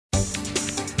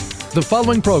The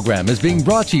following program is being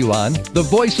brought to you on the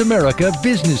Voice America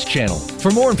Business Channel.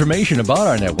 For more information about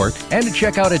our network and to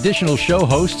check out additional show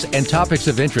hosts and topics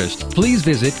of interest, please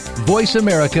visit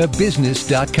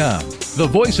voiceamericabusiness.com. The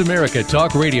Voice America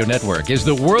Talk Radio Network is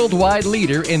the worldwide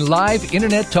leader in live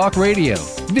Internet talk radio.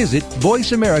 Visit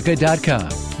voiceamerica.com.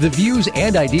 The views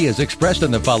and ideas expressed on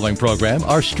the following program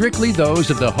are strictly those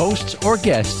of the hosts or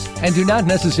guests and do not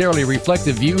necessarily reflect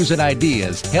the views and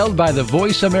ideas held by the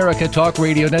Voice America Talk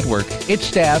Radio Network, its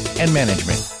staff, and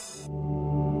management.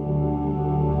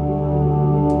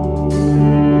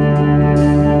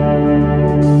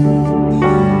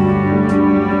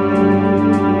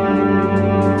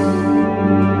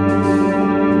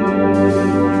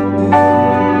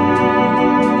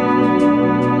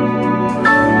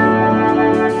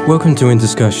 Welcome to In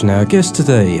Discussion. Our guests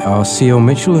today are C.L.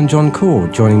 Mitchell and John Core,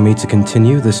 joining me to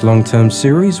continue this long-term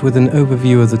series with an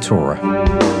overview of the Torah.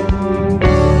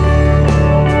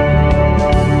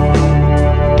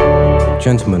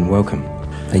 Gentlemen, welcome.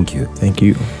 Thank you. Thank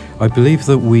you. I believe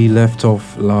that we left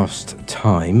off last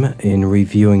time in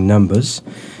reviewing Numbers,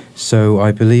 so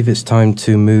I believe it's time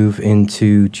to move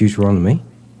into Deuteronomy.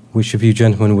 Which of you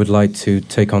gentlemen would like to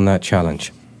take on that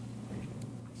challenge?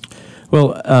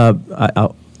 Well,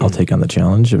 I'll take on the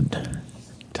challenge of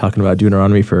talking about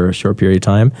Deuteronomy for a short period of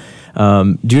time.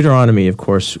 Deuteronomy, of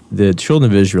course, the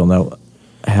children of Israel now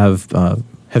have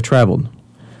traveled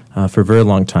for a very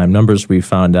long time. Numbers, we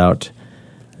found out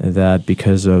that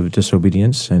because of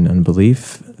disobedience and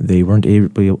unbelief, they weren't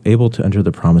able to enter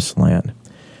the promised land.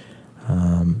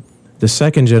 The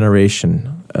second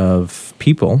generation of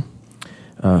people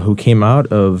who came out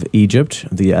of Egypt,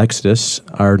 the Exodus,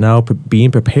 are now being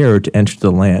prepared to enter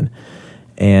the land.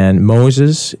 And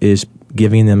Moses is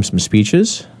giving them some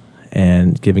speeches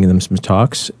and giving them some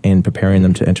talks and preparing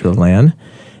them to enter the land.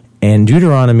 And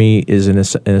Deuteronomy is, in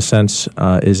a sense,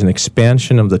 is an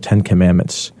expansion of the Ten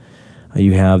Commandments.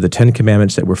 You have the Ten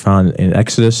Commandments that were found in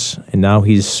Exodus, and now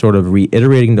he's sort of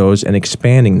reiterating those and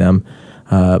expanding them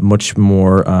much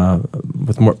more,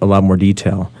 with a lot more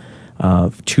detail.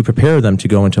 To prepare them to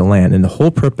go into the land. And the whole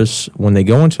purpose when they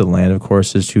go into the land, of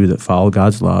course, is to follow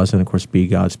God's laws and, of course, be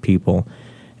God's people,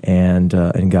 and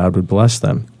God would bless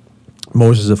them.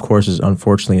 Moses, of course, is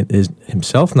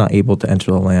himself not able to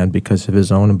enter the land because of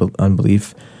his own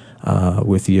unbelief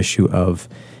with the issue of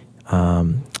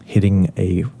hitting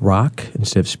a rock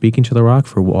instead of speaking to the rock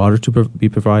for water to be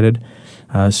provided.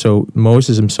 So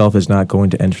Moses himself is not going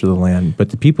to enter the land,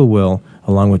 but the people will,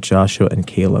 along with Joshua and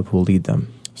Caleb, who will lead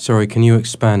them. Sorry, can you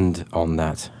expand on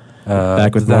that?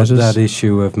 Back with Moses? That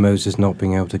issue of Moses not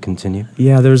being able to continue?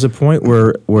 Yeah, there's a point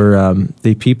where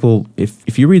the people,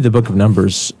 if you read the book of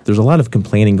Numbers, there's a lot of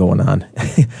complaining going on.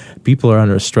 People are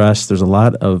under stress. There's a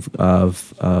lot of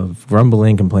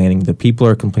grumbling, complaining. The people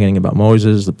are complaining about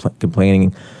Moses,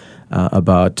 complaining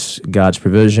about God's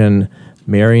provision.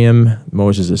 Miriam,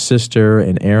 Moses' sister,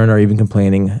 and Aaron are even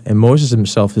complaining. And Moses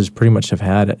himself has pretty much have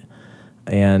had it.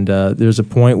 And there's a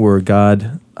point where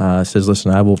God says,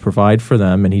 listen, I will provide for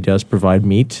them, and he does provide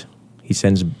meat. He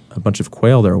sends a bunch of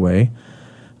quail their way,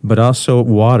 but also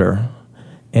water.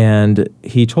 And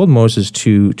he told Moses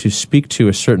to speak to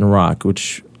a certain rock,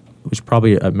 which was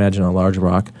probably, I imagine, a large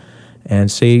rock,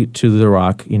 and say to the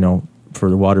rock,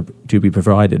 for the water to be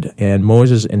provided. And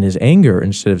Moses, in his anger,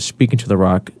 instead of speaking to the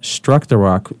rock, struck the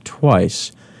rock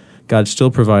twice. God still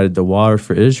provided the water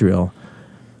for Israel,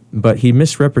 but he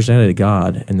misrepresented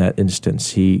God in that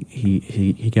instance.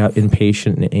 He got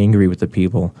impatient and angry with the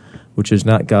people, which is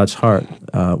not God's heart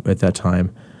at that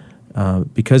time.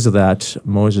 Because of that,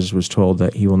 Moses was told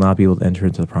that he will not be able to enter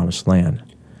into the promised land.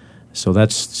 So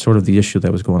that's sort of the issue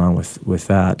that was going on with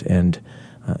that. And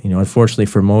unfortunately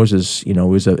for Moses, it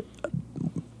was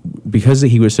because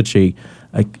he was such a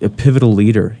pivotal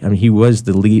leader. I mean, he was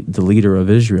the leader of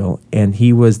Israel, and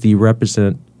he was the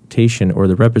representation or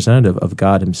the representative of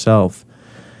God himself.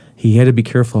 He had to be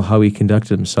careful how he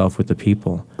conducted himself with the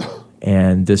people,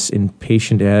 and this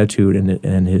impatient attitude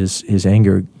and his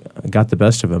anger got the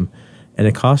best of him, and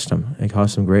it cost him. It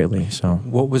cost him greatly. So,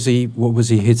 what was he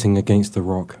hitting against the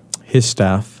rock? His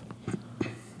staff.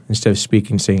 Instead of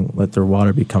speaking, saying, "Let their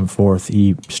water become forth,"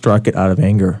 he struck it out of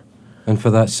anger. And for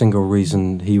that single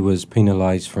reason, he was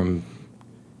penalized from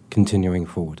continuing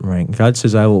forward. Right. God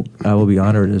says, "I will be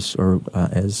honored as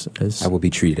I will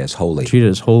be treated as holy." Treated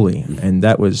as holy, and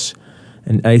that was,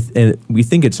 and we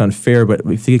think it's unfair, but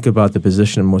we think about the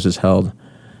position Moses held,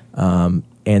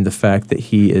 and the fact that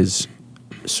he is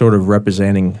sort of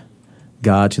representing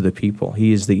God to the people.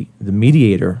 He is the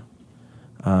mediator.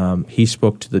 He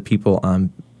spoke to the people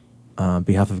on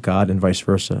behalf of God, and vice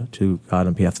versa, to God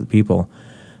on behalf of the people.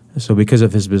 So because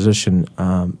of his position,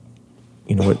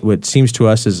 what seems to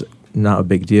us is not a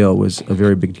big deal was a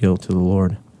very big deal to the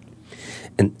Lord.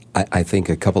 And I think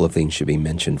a couple of things should be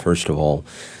mentioned. First of all,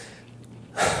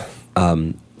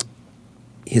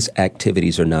 his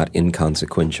activities are not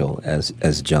inconsequential,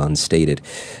 as John stated.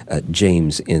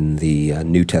 James in the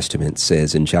New Testament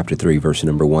says in chapter 3, verse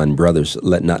number 1, "Brothers,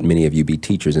 let not many of you be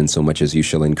teachers, insomuch as you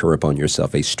shall incur upon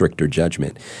yourself a stricter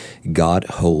judgment." God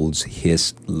holds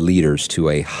his leaders to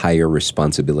a higher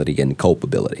responsibility and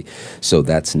culpability. So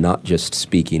that's not just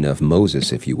speaking of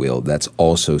Moses, if you will. That's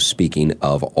also speaking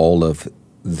of all of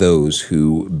those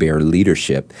who bear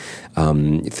leadership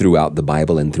throughout the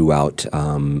Bible and throughout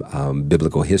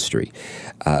biblical history.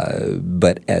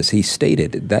 But as he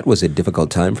stated, that was a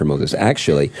difficult time for Moses.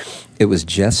 Actually, it was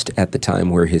just at the time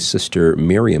where his sister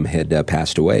Miriam had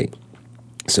passed away.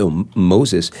 So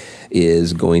Moses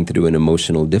is going through an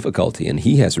emotional difficulty, and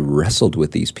he has wrestled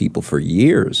with these people for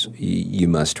years, you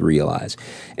must realize.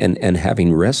 And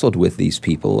having wrestled with these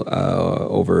people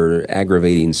over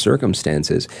aggravating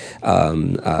circumstances,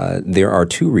 there are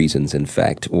two reasons, in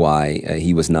fact, why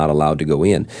he was not allowed to go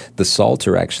in. The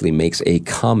Psalter actually makes a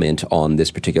comment on this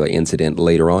particular incident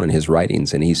later on in his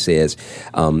writings, and he says,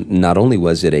 not only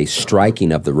was it a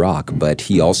striking of the rock, but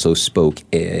he also spoke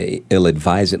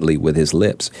ill-advisedly with his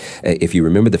lips. If you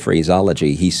remember the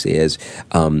phraseology, he says,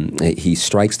 he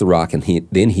strikes the rock, and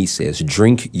then he says,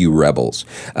 "Drink, you rebels."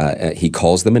 He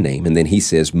calls them a name, and then he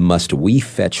says, "Must we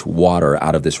fetch water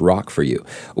out of this rock for you?"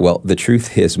 Well, the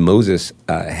truth is Moses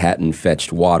hadn't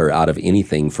fetched water out of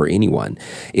anything for anyone.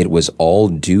 It was all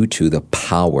due to the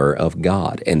power of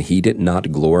God, and he did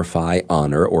not glorify,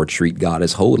 honor, or treat God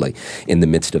as holy in the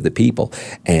midst of the people.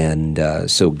 And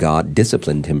so God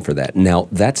disciplined him for that. Now,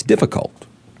 that's difficult,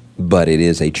 but it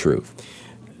is a truth.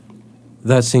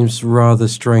 That seems rather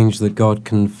strange that God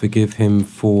can forgive him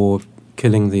for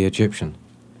killing the Egyptian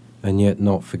and yet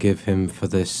not forgive him for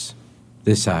this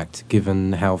act,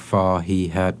 given how far he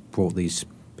had brought these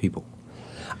people.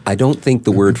 I don't think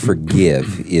the word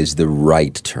forgive is the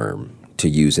right term to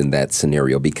use in that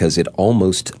scenario, because it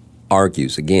almost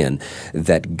argues, again,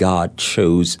 that God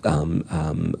chose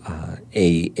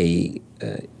a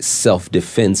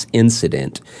self-defense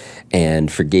incident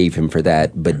and forgave him for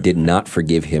that, but did not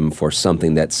forgive him for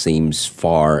something that seems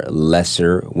far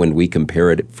lesser when we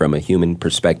compare it from a human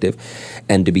perspective.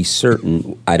 And to be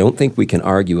certain, I don't think we can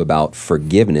argue about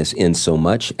forgiveness in so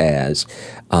much as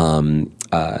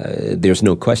there's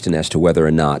no question as to whether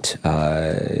or not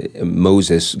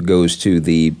Moses goes to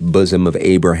the bosom of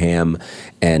Abraham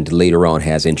and later on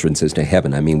has entrances to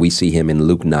heaven. I mean, we see him in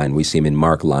Luke 9, we see him in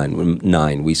Mark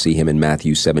 9, we see him in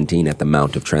Matthew 17 at the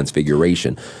Mount of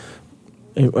Transfiguration.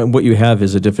 And what you have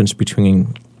is a difference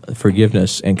between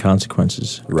forgiveness and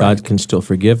consequences. Right. God can still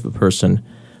forgive a person,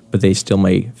 but they still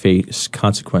may face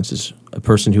consequences. A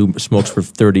person who smokes for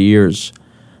 30 years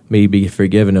may be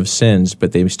forgiven of sins,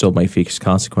 but they still might face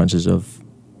consequences of,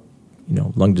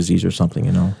 lung disease or something,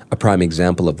 A prime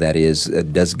example of that is,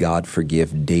 does God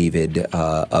forgive David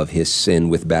of his sin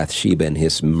with Bathsheba and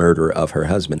his murder of her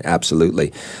husband?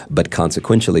 Absolutely. But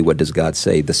consequentially, what does God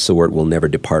say? The sword will never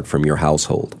depart from your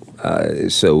household.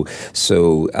 So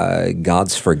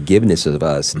God's forgiveness of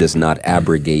us does not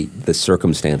abrogate the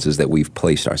circumstances that we've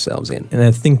placed ourselves in. And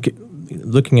I think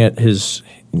looking at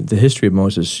the history of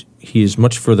Moses, he is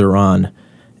much further on.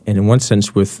 And in one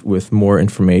sense, with more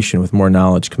information, with more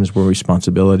knowledge comes more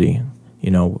responsibility.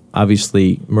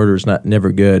 Obviously, murder is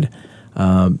never good,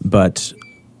 but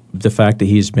the fact that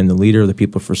he's been the leader of the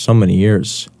people for so many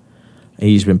years,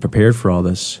 he's been prepared for all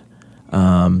this.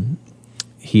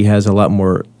 He has a lot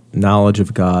more knowledge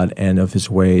of God and of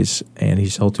his ways, and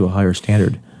he's held to a higher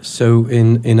standard. So,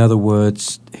 in other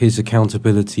words, his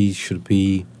accountability should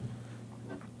be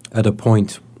at a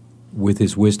point with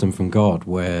his wisdom from God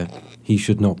where he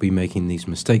should not be making these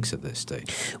mistakes at this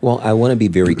stage. Well, I want to be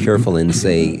very careful and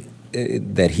say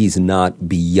that he's not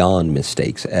beyond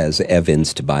mistakes as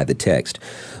evinced by the text,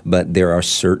 but there are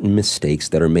certain mistakes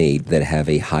that are made that have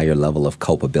a higher level of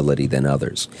culpability than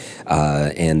others.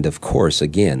 And of course,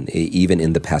 again, even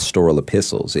in the pastoral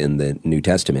epistles in the New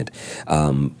Testament,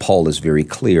 Paul is very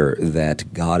clear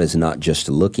that God is not just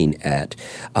looking at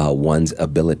one's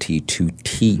ability to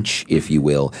teach, if you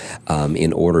will,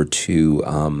 in order to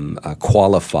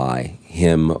qualify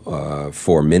him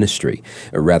for ministry.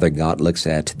 Rather, God looks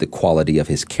at the quality of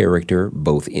his character,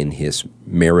 both in his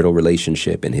marital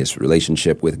relationship, in his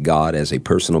relationship with God as a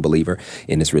personal believer,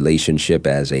 in his relationship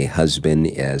as a husband,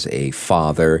 as a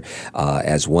father,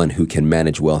 as one who can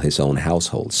manage well his own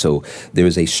household. So there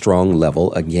is a strong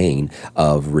level, again,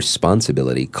 of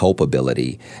responsibility,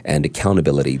 culpability, and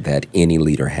accountability that any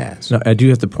leader has. Now, I do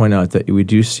have to point out that we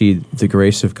do see the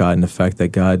grace of God in the fact that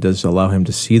God does allow him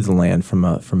to see the land from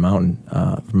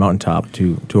mountaintop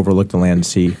to overlook the land and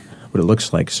see what it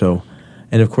looks like. So,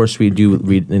 and of course, we do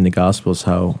read in the Gospels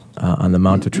how on the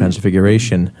Mount of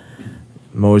Transfiguration,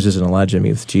 Moses and Elijah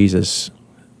meet with Jesus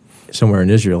somewhere in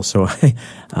Israel. So,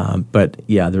 but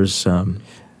yeah, there's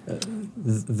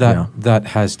that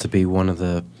has to be one of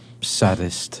the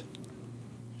saddest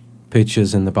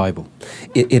pictures in the Bible.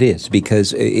 It is,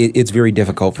 because it's very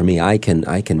difficult for me. I can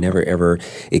never ever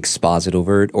exposit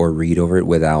over it or read over it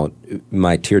without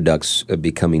my tear ducts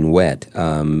becoming wet.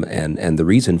 And the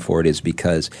reason for it is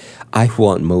because I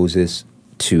want Moses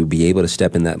to be able to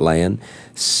step in that land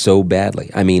so badly.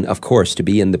 I mean, of course, to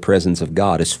be in the presence of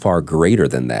God is far greater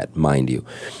than that, mind you.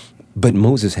 But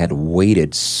Moses had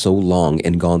waited so long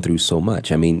and gone through so much.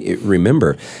 I mean,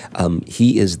 remember,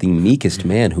 he is the meekest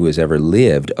man who has ever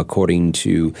lived, according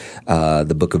to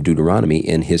the book of Deuteronomy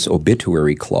in his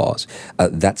obituary clause.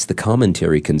 That's the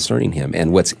commentary concerning him.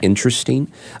 And what's interesting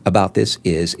about this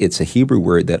is it's a Hebrew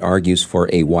word that argues for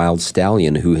a wild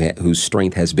stallion whose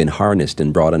strength has been harnessed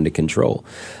and brought under control.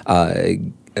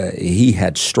 He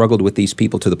had struggled with these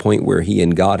people to the point where he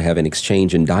and God have an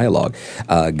exchange and dialogue.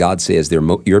 God says, they're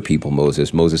your people,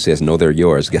 Moses. Moses says, no, they're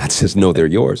yours. God says, no, they're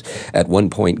yours. At one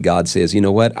point, God says, you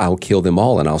know what? I'll kill them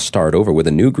all and I'll start over with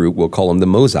a new group. We'll call them the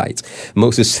Mosites.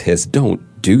 Moses says,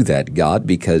 don't do that, God,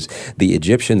 because the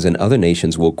Egyptians and other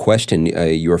nations will question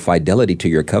your fidelity to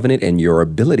your covenant and your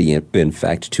ability, in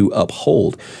fact, to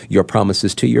uphold your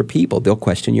promises to your people. They'll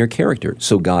question your character.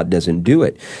 So God doesn't do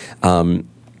it.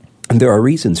 There are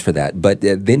reasons for that, but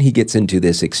then he gets into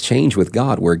this exchange with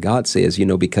God where God says, you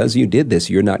know, because you did this,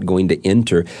 you're not going to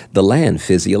enter the land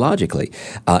physiologically.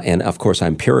 And of course,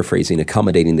 I'm paraphrasing,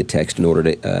 accommodating the text in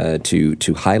order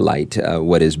to highlight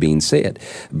what is being said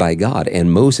by God.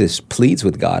 And Moses pleads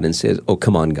with God and says, oh,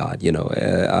 come on, God, you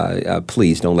know,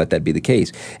 please don't let that be the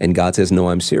case. And God says, no,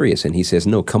 I'm serious. And he says,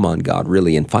 no, come on, God,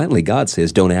 really. And finally, God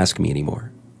says, don't ask me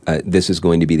anymore. This is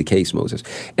going to be the case, Moses.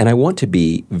 And I want to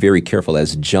be very careful,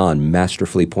 as John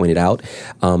masterfully pointed out,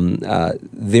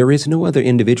 there is no other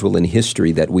individual in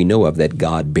history that we know of that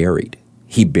God buried.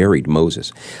 He buried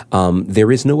Moses.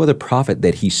 There is no other prophet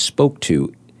that he spoke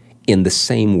to in the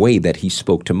same way that he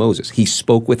spoke to Moses. He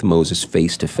spoke with Moses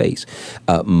face to face.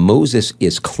 Moses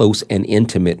is close and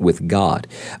intimate with God.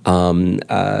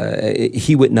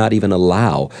 He would not even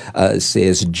allow,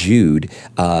 says Jude,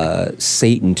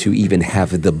 Satan to even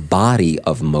have the body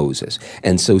of Moses,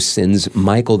 and so sends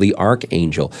Michael the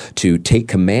archangel to take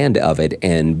command of it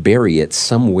and bury it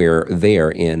somewhere there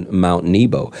in Mount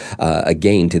Nebo.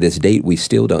 Again, to this date, we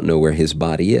still don't know where his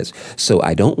body is. So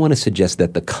I don't want to suggest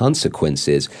that the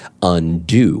consequences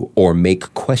undo or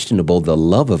make questionable the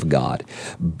love of God,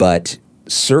 but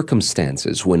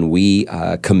circumstances when we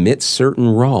commit certain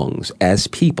wrongs as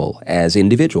people, as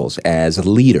individuals, as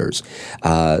leaders,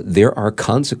 there are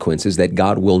consequences that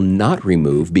God will not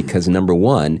remove because, number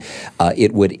one,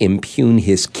 it would impugn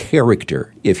his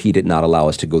character if he did not allow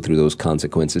us to go through those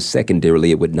consequences.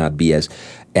 Secondarily, it would not be as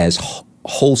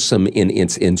wholesome in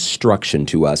its instruction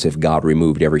to us if God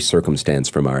removed every circumstance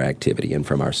from our activity and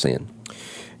from our sin.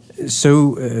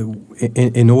 So,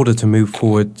 in order to move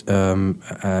forward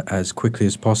as quickly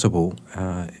as possible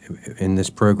in this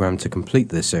program to complete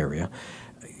this area,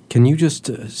 can you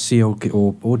just,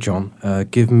 or John,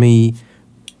 give me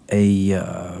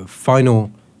a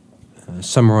final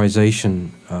summarization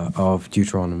of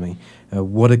Deuteronomy?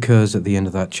 What occurs at the end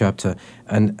of that chapter?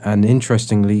 And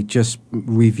interestingly, just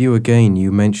review again,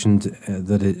 you mentioned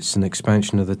that it's an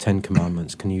expansion of the Ten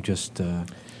Commandments. Can you just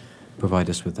provide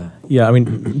us with that? Yeah, I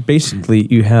mean, basically,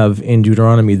 you have in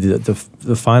Deuteronomy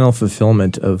the final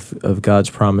fulfillment of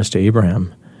God's promise to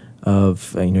Abraham,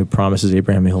 promises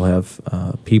Abraham he'll have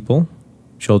people,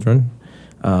 children,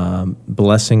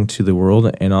 blessing to the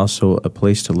world, and also a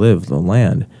place to live, the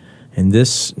land. And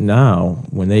this now,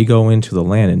 when they go into the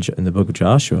land in the book of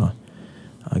Joshua,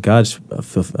 God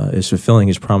is fulfilling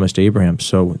his promise to Abraham.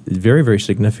 So, very, very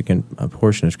significant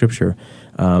portion of Scripture.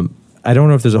 I don't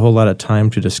know if there's a whole lot of time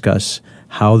to discuss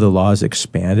how the law is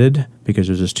expanded because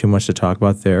there's just too much to talk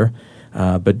about there.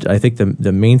 But I think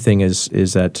the main thing is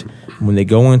that when they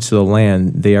go into the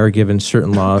land, they are given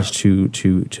certain laws to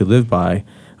live by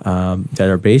that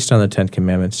are based on the Ten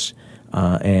Commandments.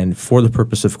 and for the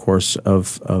purpose, of course,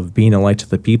 of being a light to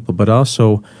the people, but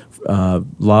also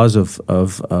laws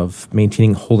of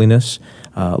maintaining holiness,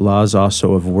 laws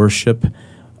also of worship.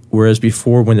 Whereas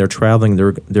before, when they're traveling,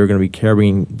 they're going to be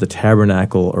carrying the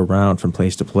tabernacle around from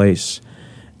place to place.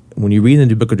 When you read in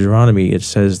the book of Deuteronomy, it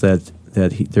says that they're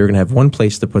going to have one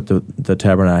place to put the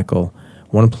tabernacle,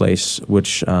 one place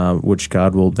which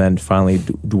God will then finally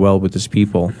dwell with His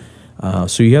people.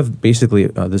 So you have basically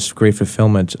this great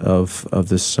fulfillment of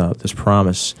this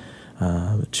promise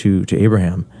to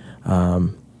Abraham,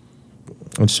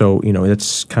 and so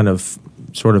that's kind of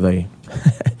sort of a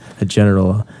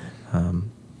general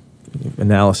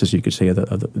analysis, you could say.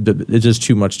 It's just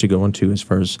too much to go into as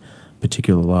far as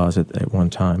particular laws at one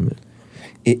time.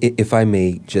 If I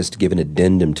may just give an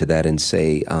addendum to that and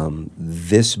say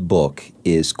this book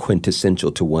is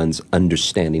quintessential to one's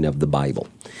understanding of the Bible,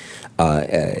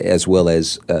 as well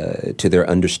as to their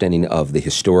understanding of the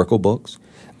historical books,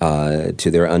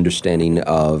 to their understanding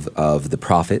of the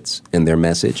prophets and their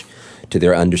message, to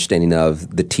their understanding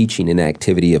of the teaching and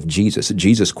activity of Jesus.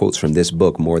 Jesus quotes from this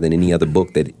book more than any other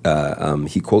book that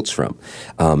he quotes from,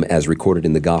 as recorded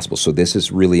in the Gospel. So this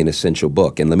is really an essential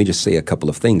book. And let me just say a couple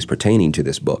of things pertaining to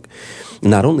this book.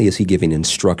 Not only is he giving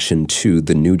instruction to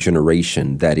the new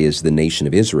generation, that is the nation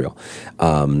of Israel,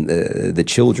 the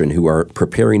children who are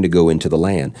preparing to go into the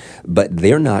land, but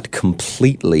they're not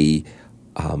completely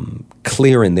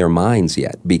clear in their minds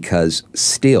yet, because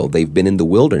still they've been in the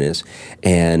wilderness,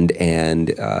 and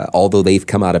although they've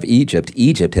come out of Egypt,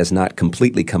 Egypt has not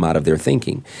completely come out of their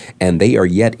thinking, and they are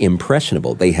yet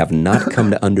impressionable. They have not come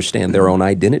to understand their own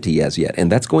identity as yet,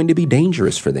 and that's going to be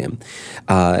dangerous for them.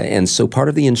 And so part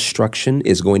of the instruction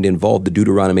is going to involve the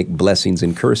Deuteronomic blessings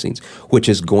and cursings, which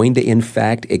is going to in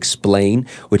fact explain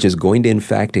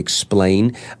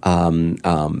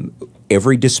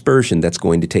every dispersion that's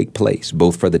going to take place,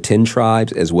 both for the 10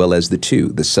 tribes as well as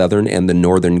the southern and the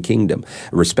northern kingdom,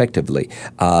 respectively.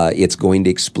 It's going to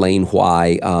explain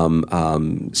why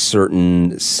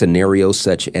certain scenarios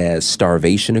such as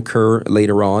starvation occur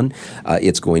later on.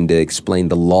 It's going to explain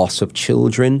the loss of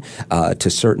children to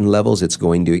certain levels. It's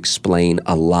going to explain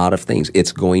a lot of things.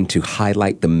 It's going to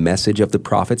highlight the message of the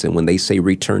prophets, and when they say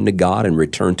return to God and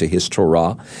return to His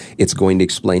Torah, it's going to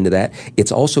explain to that.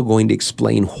 It's also going to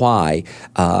explain why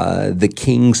the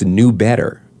kings knew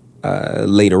better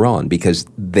later on, because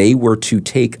they were to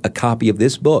take a copy of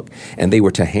this book and they were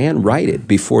to handwrite it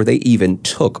before they even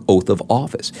took oath of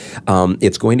office.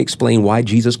 It's going to explain why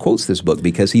Jesus quotes this book,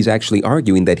 because he's actually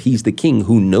arguing that he's the king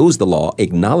who knows the law,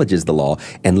 acknowledges the law,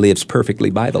 and lives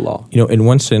perfectly by the law. In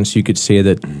one sense, you could say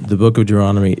that the book of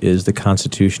Deuteronomy is the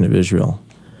Constitution of Israel,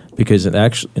 because in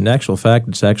actual fact,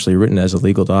 it's actually written as a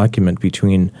legal document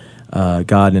between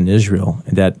God and Israel,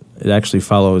 and that it actually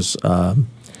follows the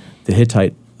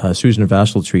Hittite suzerain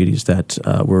vassal treaties that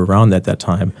were around at that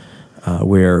time,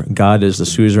 where God is the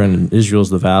suzerain and Israel is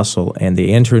the vassal, and they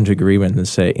enter into agreement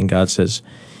and God says,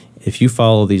 if you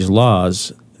follow these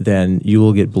laws, then you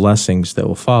will get blessings that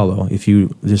will follow. If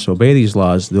you disobey these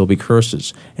laws, there will be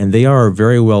curses. And they are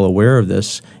very well aware of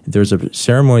this. There's a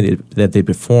ceremony that they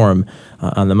perform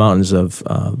on the mountains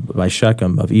by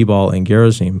Shechem, of Ebal and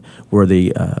Gerizim, where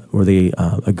they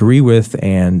agree with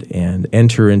and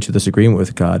enter into this agreement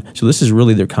with God. So this is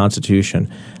really their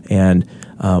constitution. And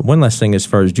one last thing as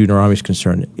far as Deuteronomy is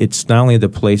concerned, it's not only the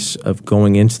place of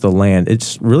going into the land,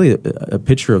 it's really a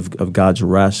picture of God's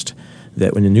rest,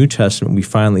 that in the New Testament we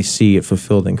finally see it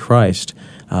fulfilled in Christ.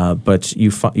 But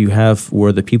you have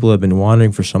where the people have been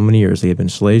wandering for so many years, they have been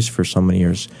slaves for so many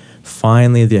years.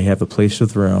 Finally, they have a place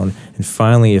of their own, and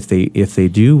finally, if they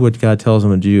do what God tells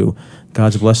them to do,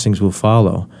 God's blessings will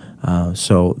follow.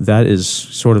 So that is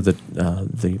sort of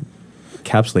the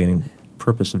encapsulating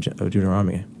purpose of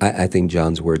Deuteronomy. I think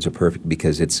John's words are perfect,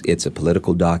 because it's a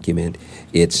political document.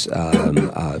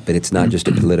 But it's not just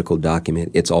a political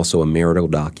document. It's also a marital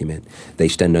document. They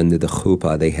stand under the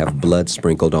chuppah. They have blood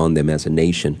sprinkled on them as a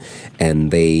nation, and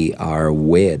they are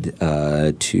wed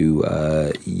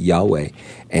to Yahweh.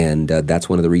 And that's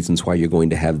one of the reasons why you're going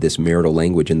to have this marital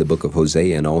language in the book of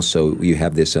Hosea, and also you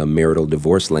have this marital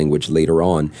divorce language later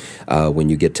on when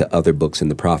you get to other books in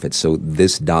the prophets. So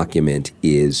this document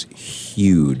is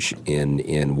huge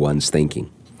in one's thinking.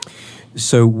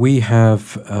 So we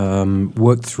have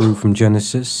worked through from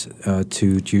Genesis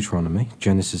to Deuteronomy,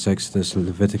 Genesis, Exodus,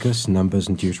 Leviticus, Numbers,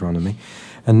 and Deuteronomy.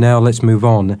 And now let's move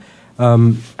on.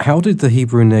 How did the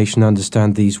Hebrew nation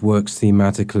understand these works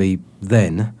thematically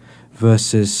then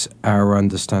versus our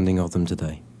understanding of them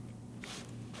today?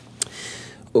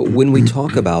 When we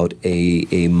talk about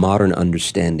a modern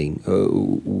understanding,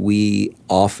 we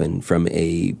often, from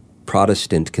a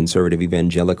Protestant, conservative,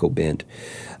 evangelical bent,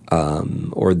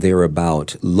 or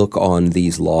thereabout, look on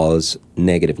these laws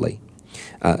negatively.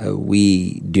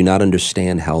 We do not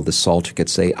understand how the Psalter could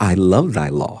say, I love thy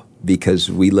law, because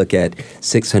we look at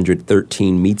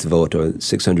 613 mitzvot, or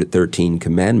 613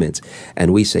 commandments,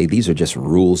 and we say these are just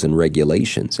rules and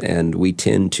regulations. And we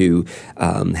tend to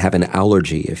have an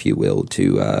allergy, if you will,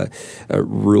 to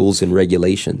rules and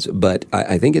regulations. But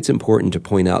I think it's important to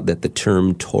point out that the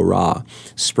term Torah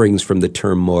springs from the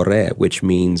term moreh, which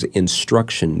means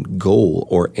instruction, goal,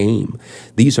 or aim.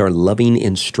 These are loving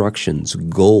instructions,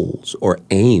 goals, or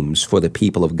aims for the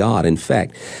people of God. In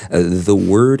fact, the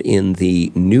word in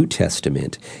the New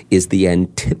Testament is the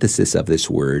antithesis of this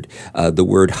word, the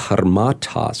word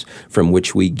harmatos, from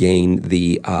which we gain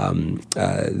the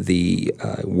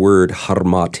word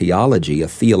harmatiology, a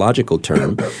theological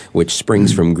term, which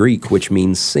springs from Greek, which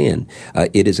means sin.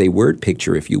 It is a word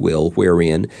picture, if you will,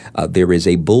 wherein there is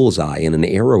a bullseye and an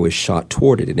arrow is shot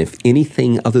toward it. And if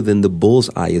anything other than the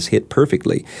bullseye is hit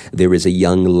perfectly, there is a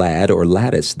young lad or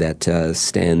lattice that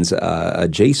stands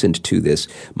adjacent to this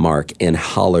mark and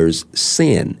hollers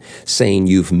sin, saying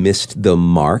you've missed the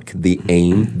mark, the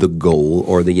aim, the goal,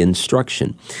 or the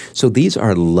instruction. So these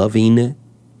are loving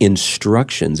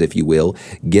instructions, if you will,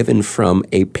 given from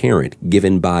a parent,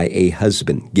 given by a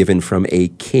husband, given from a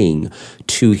king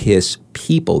to his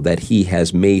people that he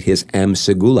has made his am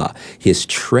segula, his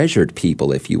treasured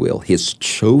people, if you will, his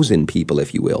chosen people,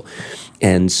 if you will.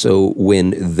 And so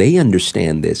when they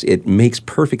understand this, it makes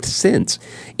perfect sense,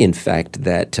 in fact,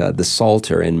 that the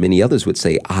Psalter and many others would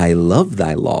say, I love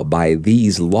thy law. By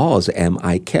these laws am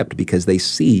I kept, because they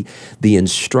see the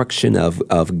instruction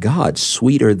of God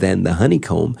sweeter than the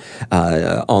honeycomb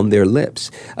on their lips.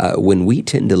 When we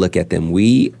tend to look at them,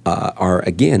 we are,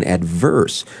 again,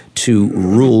 adverse to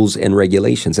rules and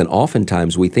regulations. And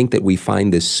oftentimes we think that we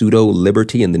find this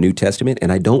pseudo-liberty in the New Testament,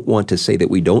 and I don't want to say that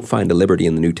we don't find a liberty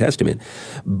in the New Testament.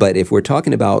 But if we're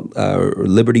talking about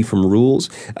liberty from rules,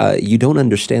 you don't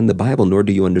understand the Bible, nor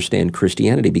do you understand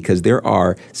Christianity, because there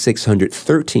are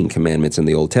 613 commandments in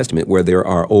the Old Testament, where there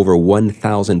are over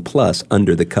 1,000 plus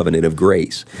under the covenant of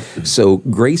grace. So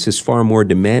grace is far more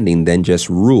demanding than just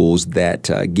rules that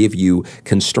give you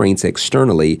constraints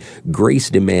externally. Grace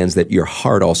demands that your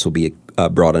heart also be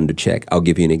brought under check. I'll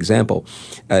give you an example.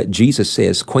 Jesus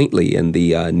says quaintly in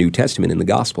the New Testament, in the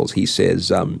Gospels, he says,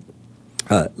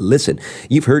 listen,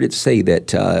 you've heard it say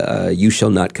that you shall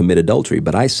not commit adultery,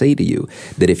 but I say to you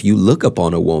that if you look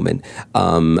upon a woman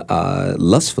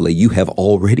lustfully, you have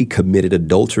already committed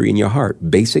adultery in your heart.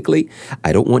 Basically,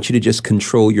 I don't want you to just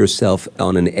control yourself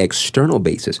on an external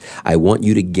basis. I want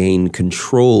you to gain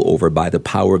control over, by the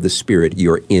power of the Spirit,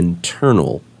 your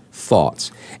internal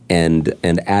thoughts and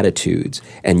attitudes,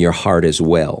 and your heart as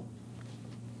well.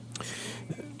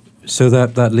 So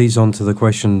that leads on to the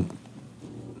question,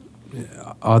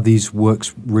 are these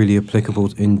works really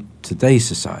applicable in today's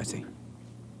society?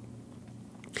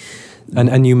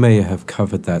 And you may have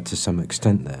covered that to some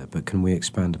extent there, but can we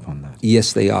expand upon that?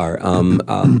 Yes, they are.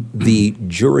 The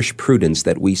jurisprudence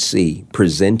that we see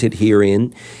presented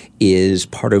herein is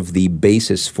part of the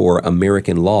basis for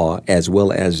American law, as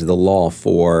well as the law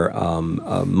for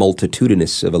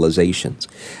multitudinous civilizations.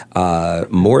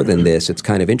 More than this, it's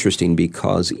kind of interesting,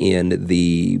 because in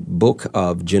the book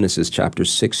of Genesis,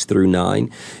 chapters 6 through 9,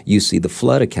 you see the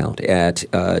flood account. At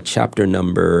chapter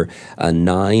number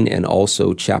 9 and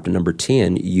also chapter number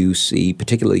 10, you see,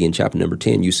 particularly in chapter number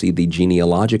 10, you see the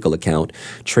genealogical account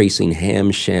tracing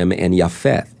Ham, Shem, and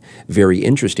Japheth. Very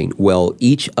interesting. Well,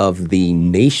 each of the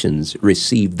nations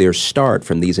received their start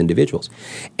from these individuals.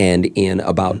 And in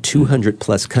about 200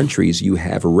 plus countries, you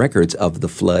have records of the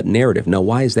flood narrative. Now,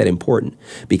 why is that important?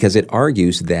 Because it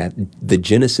argues that the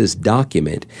Genesis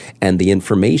document and the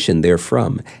information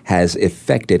therefrom has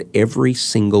affected every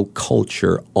single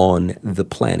culture on the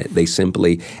planet. They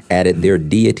simply added their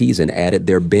deities and added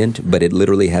their bent, but it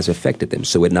literally has affected them.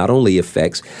 So it not only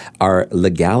affects our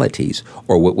legalities,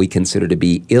 or what we consider to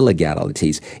be illegalities,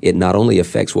 it not only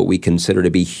affects what we consider to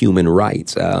be human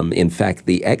rights. In fact,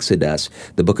 the Exodus,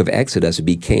 the book of Exodus,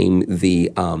 became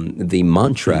the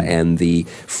mantra and the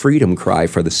freedom cry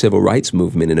for the civil rights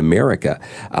movement in America,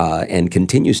 and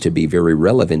continues to be very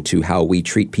relevant to how we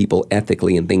treat people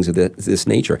ethically and things of this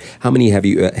nature. How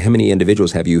many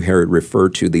individuals have you heard refer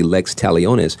to the lex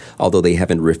talionis, although they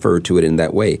haven't referred to it in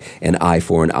that way? An eye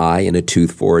for an eye and a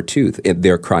tooth for a tooth.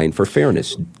 They're crying for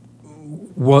fairness.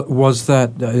 What was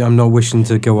that? I'm not wishing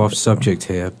to go off subject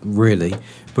here, really,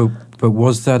 but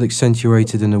was that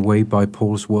accentuated in a way by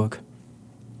Paul's work?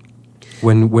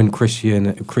 When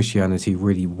Christianity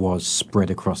really was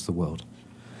spread across the world?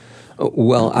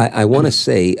 Well, I want to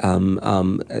say,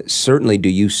 certainly do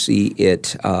you see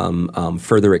it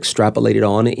further extrapolated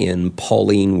on in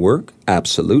Pauline work?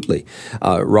 Absolutely.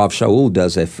 Rav Shaul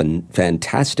does a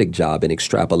fantastic job in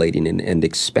extrapolating and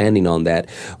expanding on that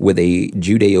with a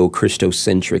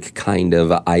Judeo-Christocentric kind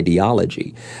of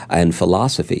ideology and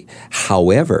philosophy.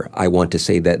 However, I want to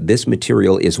say that this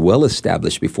material is well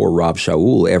established before Rav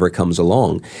Shaul ever comes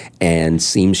along and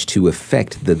seems to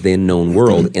affect the then known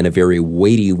world in a very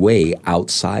weighty way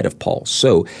outside of Paul.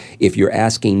 So if you're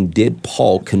asking, did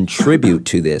Paul contribute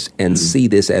to this and see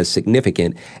this as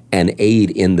significant and aid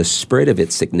in the spread of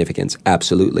its significance?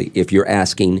 Absolutely. If you're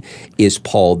asking, is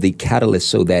Paul the catalyst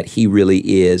so that he really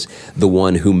is the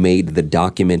one who made the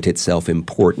document itself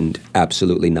important?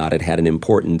 Absolutely not. It had an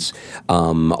importance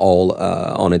all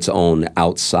on its own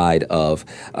outside of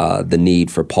the need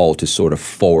for Paul to sort of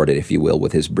forward it, if you will,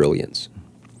 with his brilliance.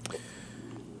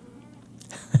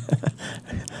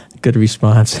 Good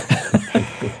response.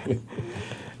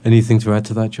 Anything to add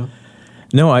to that, John?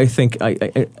 No, I think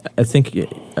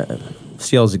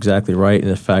CL is exactly right in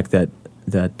the fact that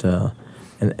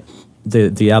and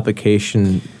the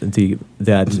application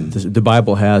that the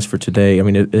Bible has for today. I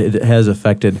mean, it has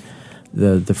affected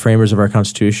the framers of our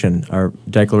Constitution, our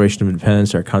Declaration of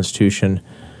Independence, our Constitution.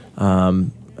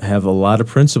 Have a lot of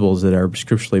principles that are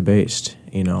scripturally based.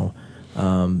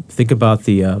 Think about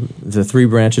the three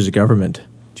branches of government: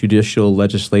 judicial,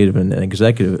 legislative, and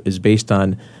executive, is based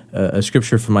on a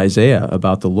scripture from Isaiah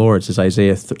about the Lord. It says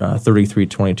Isaiah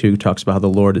 33:22 talks about how the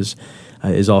Lord is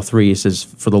all three. It says,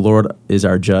 "For the Lord is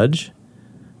our judge,"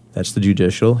 that's the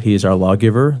judicial. "He is our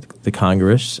lawgiver," the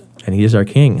Congress, and He is our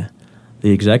king,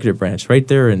 the executive branch. Right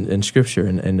there in Scripture,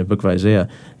 in the book of Isaiah,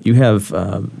 you have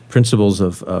principles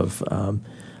of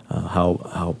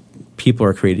how people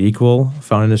are created equal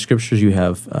found in the Scriptures. You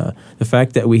have the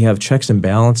fact that we have checks and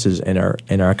balances in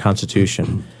our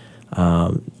Constitution.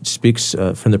 Speaks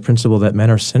from the principle that men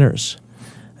are sinners,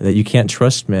 that you can't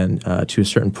trust men to a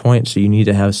certain point, so you need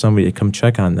to have somebody to come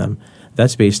check on them.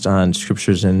 That's based on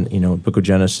Scriptures in Book of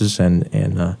Genesis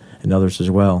and others as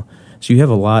well. So you have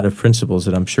a lot of principles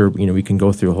that I'm sure we can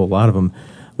go through a whole lot of them.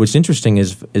 What's interesting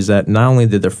is that not only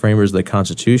did the framers of the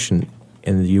Constitution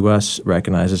in the U.S.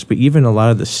 recognize this, but even a lot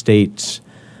of the states'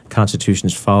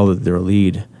 constitutions followed their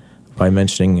lead by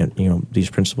mentioning these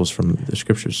principles from the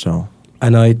Scriptures. So.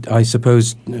 And I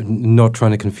suppose, not trying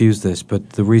to confuse this,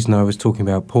 but the reason I was talking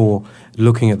about Paul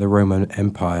looking at the Roman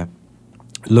Empire,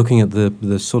 looking at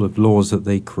the sort of laws that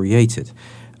they created,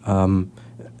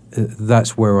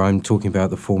 that's where I'm talking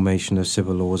about the formation of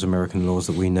civil laws, American laws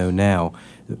that we know now,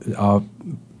 are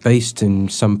based in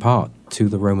some part to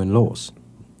the Roman laws.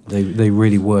 They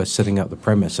really were setting up the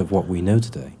premise of what we know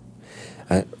today.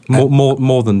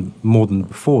 More than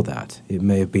before that. It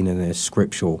may have been in a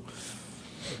scriptural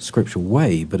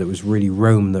way, but it was really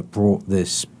Rome that brought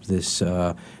this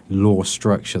law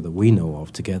structure that we know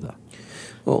of together.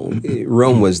 Well,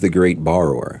 Rome was the great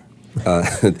borrower.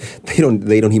 They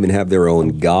don't even have their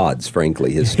own gods,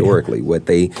 frankly, historically. What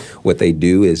they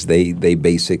do is they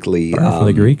basically borrow from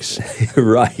the Greeks,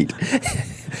 right.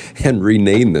 And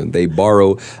rename them. They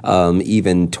borrow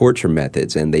even torture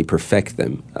methods and they perfect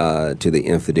them to the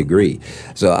nth degree.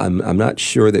 So I'm not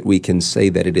sure that we can say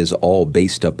that it is all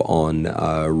based up on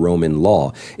Roman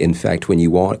law. In fact, when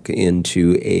you walk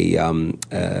into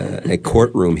a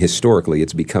courtroom historically,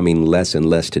 it's becoming less and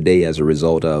less today as a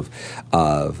result of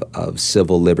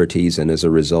civil liberties and as a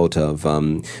result of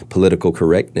political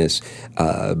correctness.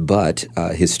 But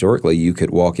historically, you could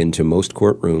walk into most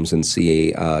courtrooms and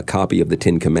see a copy of the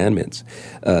Ten Commandments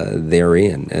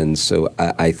therein. And so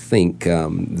I think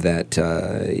that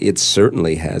it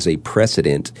certainly has a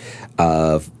precedent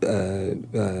of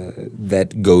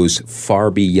that goes far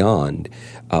beyond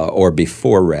or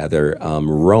before, rather,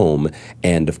 Rome.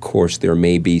 And, of course, there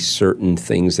may be certain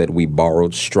things that we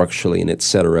borrowed structurally and et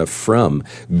cetera from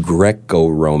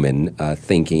Greco-Roman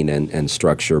thinking and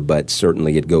structure, but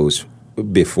certainly it goes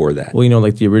before that. Well,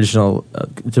 like the original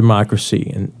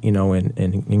democracy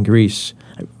in Greece,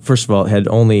 first of all, it had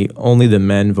only the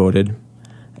men voted,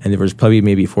 and there was probably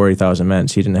maybe 40,000 men,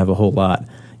 so you didn't have a whole lot.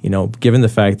 Given the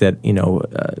fact that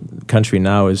country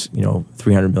now is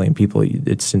 300 million people,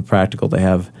 it's impractical to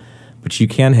have. But you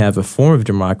can have a form of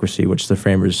democracy which the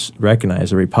framers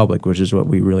recognize, a republic, which is what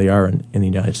we really are in the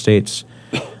United States.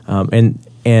 I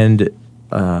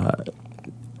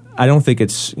don't think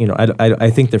it's I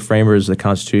think the framers of the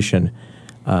Constitution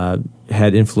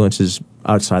had influences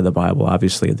outside the Bible.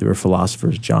 Obviously, there were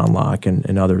philosophers, John Locke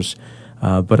and others.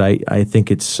 But I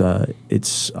think it's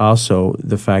also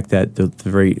the fact that the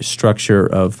very structure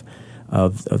of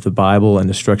the Bible and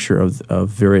the structure of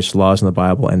various laws in the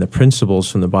Bible and the principles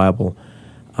from the Bible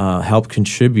help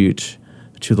contribute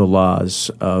to the laws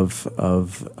of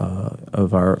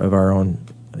our own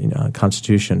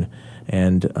Constitution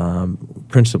and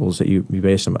principles that you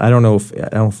base them.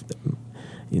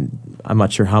 I'm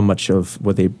not sure how much of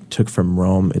what they took from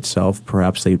Rome itself.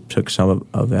 Perhaps they took some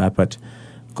of that, but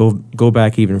go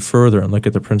back even further and look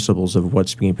at the principles of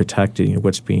what's being protected,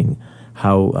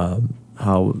 how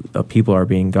people are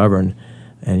being governed,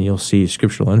 and you'll see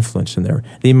scriptural influence in there.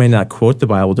 They may not quote the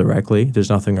Bible directly. There's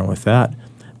nothing wrong with that.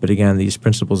 But again, these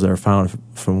principles that are found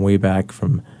from way back,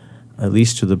 from at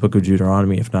least to the book of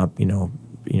Deuteronomy, if not,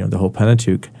 the whole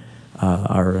Pentateuch,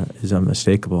 is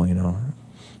unmistakable.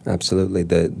 Absolutely.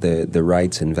 The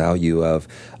rights and value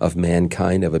of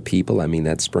mankind, of a people,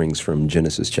 that springs from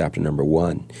Genesis chapter number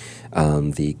 1.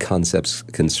 The concepts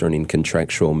concerning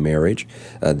contractual marriage,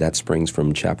 that springs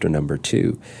from chapter number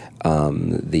 2.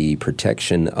 The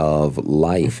protection of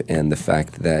life and the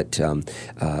fact that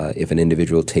if an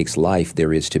individual takes life,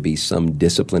 there is to be some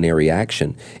disciplinary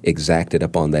action exacted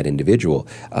upon that individual.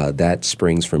 That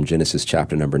springs from Genesis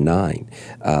chapter number 9.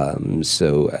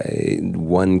 So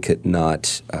one could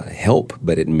not help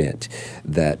but admit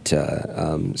that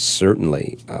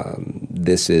certainly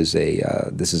this is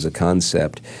a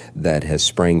concept that has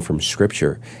sprang from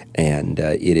Scripture, and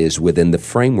it is within the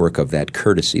framework of that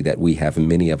courtesy that we have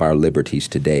many of our liberties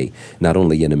today, not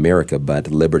only in America, but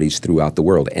liberties throughout the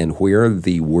world. And where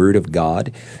the Word of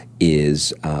God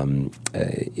is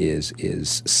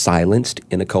silenced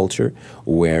in a culture,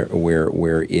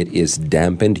 where it is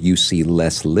dampened, you see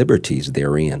less liberties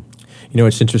therein.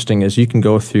 What's interesting is you can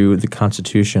go through the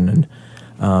Constitution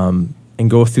and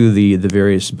go through the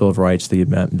various Bill of Rights, the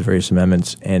various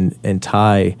amendments, and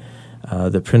tie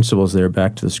the principles there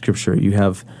back to the Scripture. You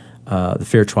have the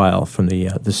fair trial from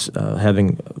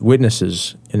having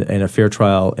witnesses in a fair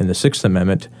trial in the Sixth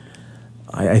Amendment.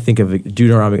 I think of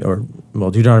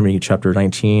Deuteronomy chapter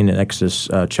 19 and Exodus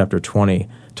chapter 20,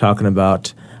 talking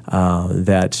about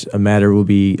that a matter will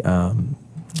be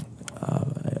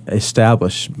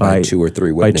established by 2 or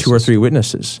 3 witnesses. By 2 or 3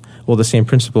 witnesses. Well, the same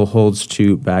principle holds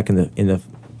to back in the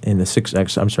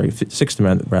Sixth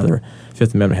Amendment, rather.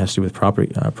 Fifth Amendment has to do with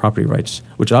property rights,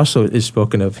 which also is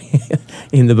spoken of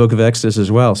in the book of Exodus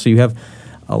as well. So you have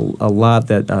a lot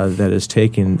that is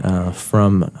taken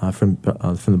from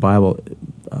the Bible,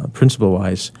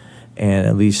 principle-wise, and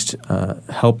at least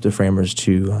help the framers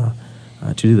to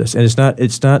do this. And it's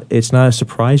not a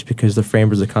surprise, because the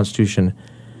framers of the Constitution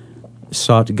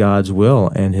sought God's will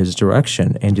and His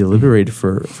direction and deliberated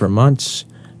for months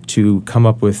to come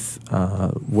up with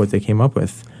what they came up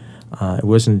with. It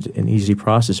wasn't an easy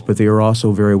process, but they were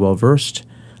also very well versed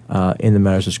in the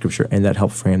matters of Scripture, and that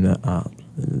helped frame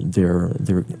their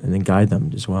and then guide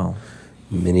them as well.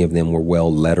 Many of them were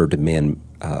well-lettered men,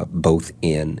 both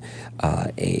in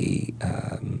a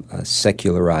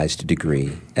secularized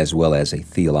degree as well as a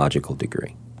theological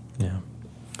degree. Yeah.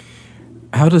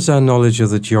 How does our knowledge of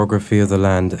the geography of the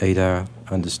land aid our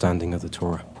understanding of the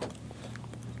Torah?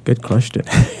 Good question.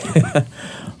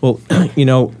 Well,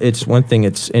 it's one thing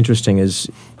that's interesting is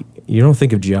you don't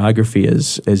think of geography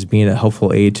as being a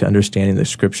helpful aid to understanding the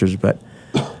Scriptures, but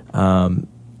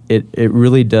it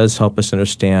really does help us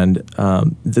understand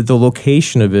the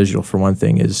location of Israel, for one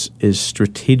thing, is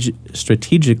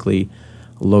strategically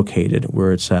located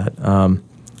where it's at.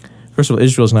 First of all,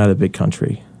 Israel is not a big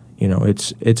country.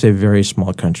 It's a very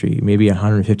small country, maybe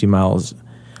 150 miles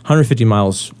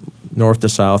north to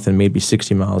south, and maybe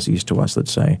 60 miles east to west,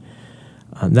 let's say.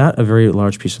 Not a very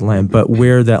large piece of land, but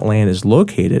where that land is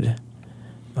located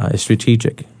is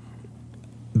strategic.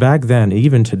 Back then,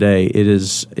 even today, it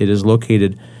is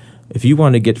located. If you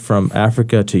want to get from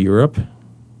Africa to Europe,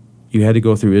 you had to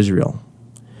go through Israel.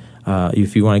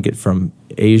 If you want to get from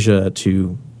Asia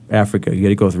to Africa, you had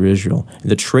to go through Israel.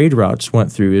 And the trade routes went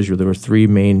through Israel. There were 3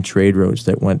 main trade roads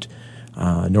that went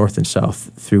north and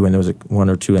south through, and there was 1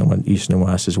 or 2 that went east and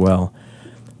west as well.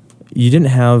 You didn't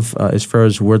have, as far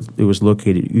as where it was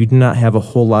located, you did not have a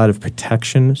whole lot of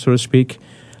protection, so to speak.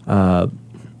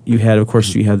 You had, of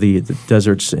course, the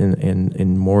deserts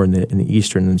in more in the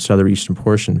eastern and southeastern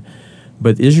portion,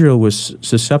 but Israel was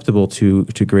susceptible to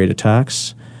great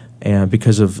attacks, and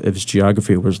because of its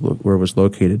geography, where it was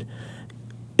located.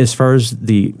 As far as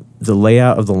the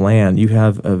layout of the land, you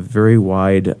have a very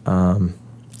wide,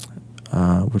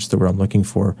 what's the word I'm looking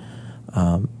for?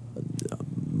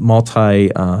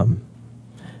 Multi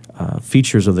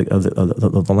features of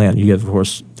the land. You have, of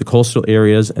course, the coastal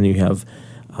areas, and you have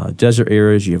desert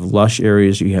areas. You have lush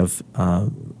areas. You have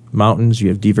mountains. You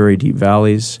have very deep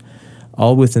valleys,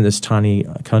 all within this tiny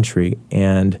country.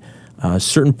 And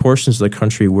Certain portions of the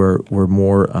country were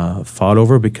more fought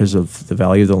over because of the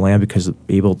value of the land, because of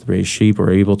able to raise sheep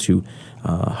or able to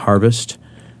harvest.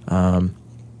 So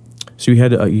you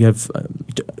have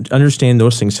to understand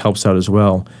those things helps out as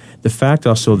well. The fact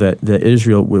also that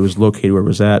Israel, where it was located where it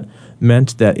was at,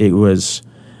 meant that it was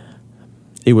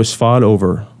fought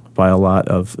over by a lot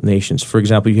of nations. For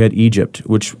example, you had Egypt,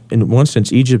 which in one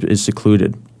sense Egypt is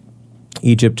secluded.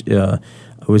 Egypt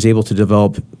was able to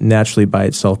develop naturally by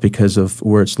itself because of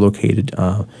where it's located.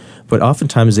 But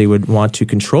oftentimes they would want to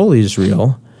control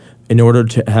Israel in order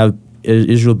to have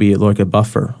Israel be like a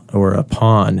buffer or a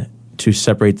pawn to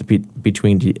separate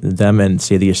between them and,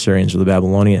 say, the Assyrians or the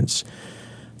Babylonians.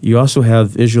 You also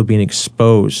have Israel being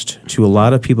exposed to a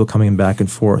lot of people coming back and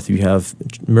forth. You have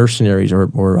mercenaries or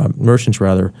merchants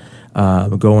rather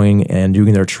going and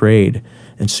doing their trade.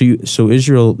 And so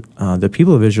Israel, the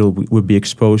people of Israel would be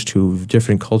exposed to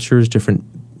different cultures, different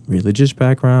religious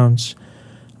backgrounds,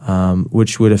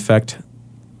 which would affect,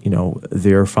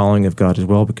 their following of God as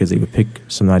well, because they would pick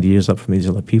some ideas up from these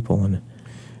other people. And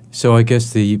so I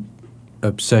guess the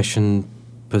possession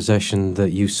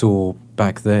that you saw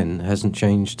back then hasn't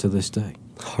changed to this day.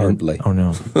 Hardly. Oh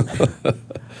no.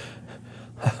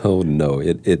 Oh no.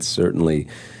 It's certainly.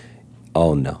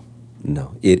 Oh no.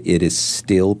 No, it is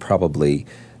still probably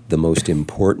the most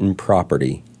important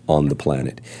property on the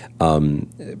planet.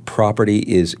 Property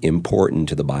is important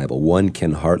to the Bible. One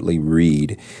can hardly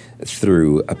read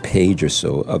through a page or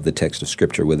so of the text of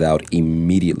Scripture without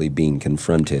immediately being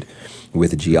confronted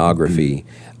with geography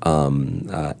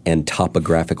and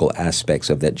topographical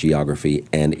aspects of that geography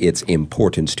and its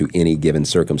importance to any given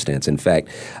circumstance. In fact,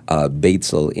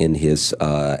 Batesel in his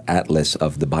Atlas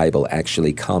of the Bible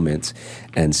actually comments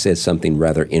and says something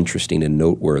rather interesting and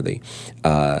noteworthy.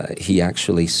 He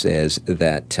actually says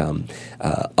that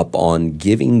upon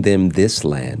giving them this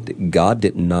land, God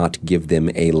did not give them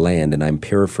a land, and I'm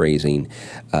paraphrasing,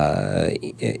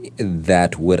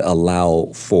 that would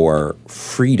allow for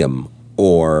freedom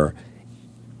or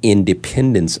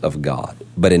independence of God,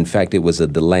 but in fact it was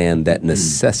the land that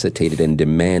necessitated and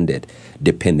demanded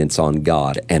dependence on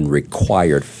God and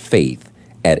required faith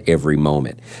at every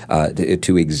moment.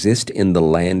 To exist in the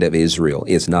land of Israel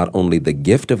is not only the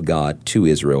gift of God to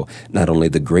Israel, not only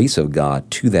the grace of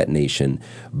God to that nation,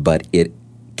 but it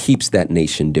keeps that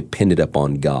nation dependent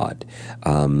upon God,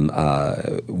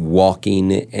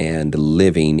 walking and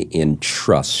living in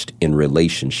trust, in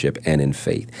relationship, and in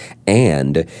faith.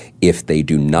 And if they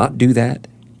do not do that,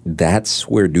 that's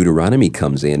where Deuteronomy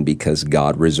comes in, because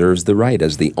God reserves the right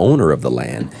as the owner of the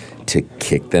land to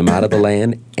kick them out of the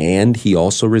land, and He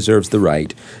also reserves the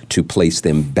right to place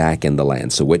them back in the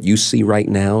land. So what you see right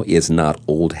now is not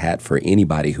old hat for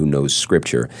anybody who knows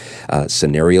Scripture.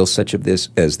 Scenarios such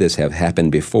as this have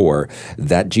happened before.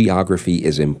 That geography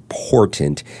is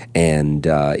important, and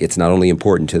it's not only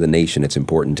important to the nation, it's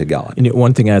important to God. And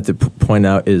one thing I have to point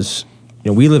out is,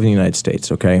 we live in the United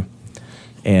States, okay?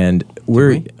 And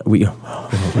we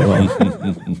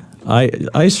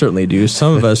I certainly do.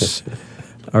 Some of us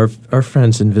are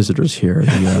friends and visitors here in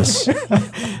the U.S.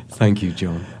 Thank you,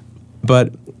 John.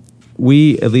 But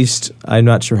we, at least, I'm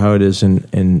not sure how it is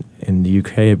in the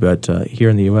U.K., but here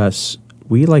in the U.S.,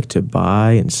 we like to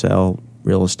buy and sell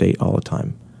real estate all the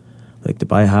time. We like to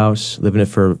buy a house, live in it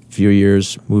for a few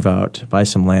years, move out, buy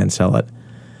some land, sell it.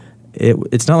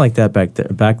 It's not like that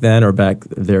back then or back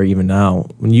there even now.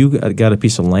 When you got a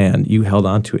piece of land, you held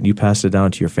on to it and you passed it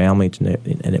down to your family,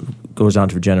 and it goes on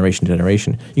to generation to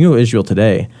generation. You go to Israel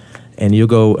today, and you'll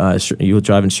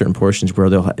drive in certain portions where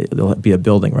there'll be a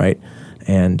building, right?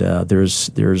 And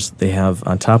they have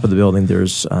on top of the building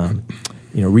there's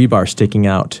rebar sticking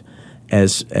out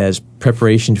as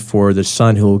preparation for the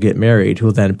son who will get married, who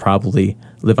will then probably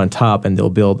live on top, and they'll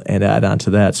build and add on to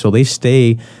that. So they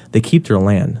keep their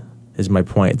land. Is my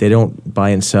point. They don't buy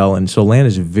and sell, and so land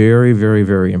is very, very,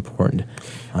 very important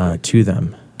to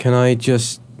them. Can I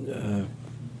just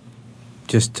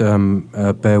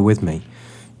bear with me?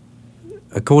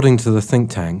 According to the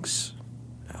think tanks,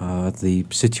 the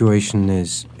situation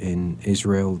is in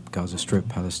Israel, Gaza Strip,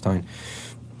 Palestine,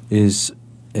 is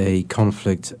a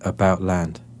conflict about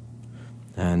land.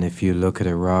 And if you look at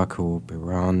Iraq or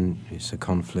Iran, it's a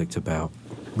conflict about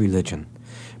religion.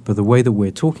 But the way that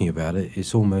we're talking about it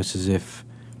is almost as if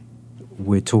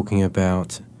we're talking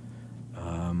about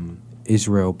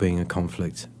Israel being a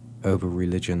conflict over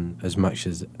religion as much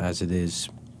as it is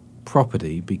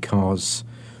property, because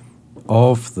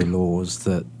of the laws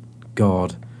that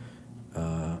God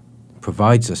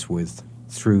provides us with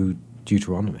through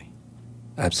Deuteronomy.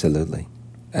 Absolutely.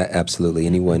 Absolutely.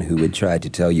 Anyone who would try to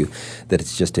tell you that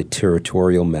it's just a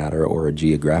territorial matter or a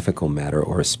geographical matter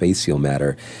or a spatial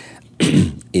matter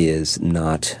is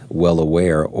not well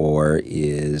aware or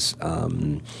is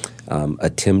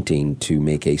attempting to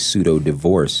make a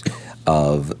pseudo-divorce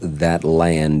of that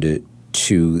land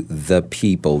to the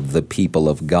people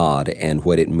of God, and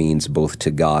what it means both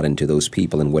to God and to those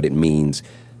people, and what it means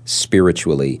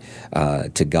spiritually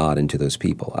to God and to those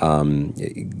people.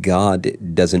 God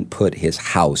doesn't put his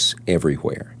house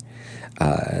everywhere.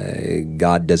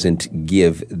 God doesn't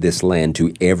give this land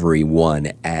to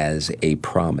everyone as a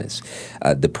promise.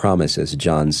 The promise, as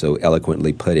John so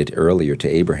eloquently put it earlier to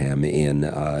Abraham in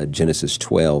Genesis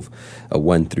 12,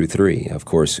 1 through 3, of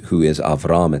course, who is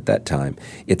Avram at that time.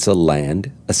 It's a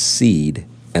land, a seed,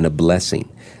 and a blessing.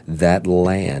 That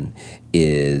land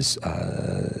is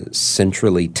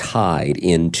centrally tied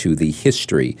into the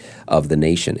history of the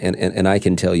nation. And I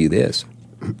can tell you this.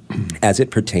 As it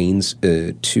pertains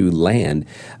to land,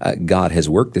 God has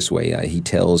worked this way. He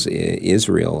tells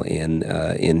Israel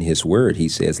in His Word, He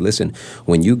says, listen,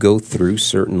 when you go through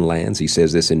certain lands, He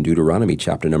says this in Deuteronomy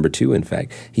chapter number 2, in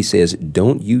fact, He says,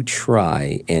 don't you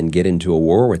try and get into a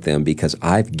war with them, because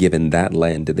I've given that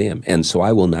land to them, and so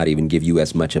I will not even give you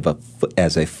as much of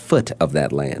as a foot of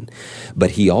that land. But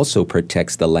He also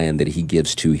protects the land that He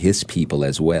gives to His people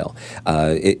as well.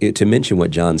 To mention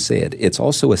what John said, it's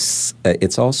also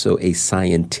a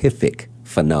scientific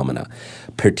phenomena,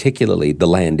 particularly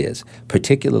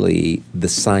particularly the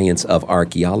science of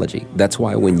archaeology. That's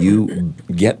why when you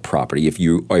get property, if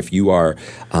you are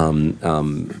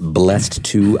blessed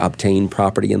to obtain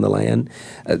property in the land,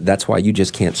 that's why you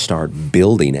just can't start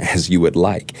building as you would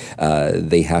like.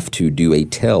 They have to do a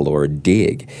till or a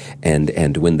dig,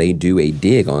 and when they do a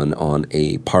dig on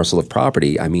a parcel of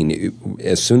property, I mean,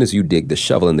 as soon as you dig the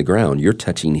shovel in the ground, you're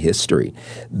touching history.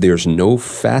 There's no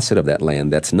facet of that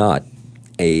land that's not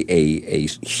a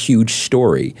huge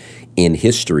story in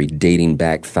history dating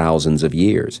back thousands of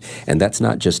years. And that's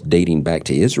not just dating back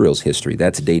to Israel's history.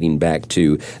 That's dating back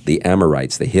to the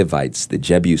Amorites, the Hivites, the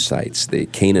Jebusites, the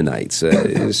Canaanites.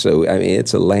 So I mean,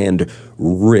 it's a land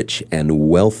rich and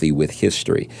wealthy with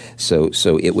history. So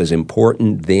it was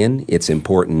important then, it's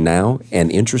important now,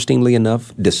 and interestingly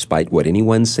enough, despite what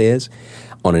anyone says,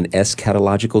 on an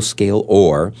eschatological scale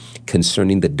or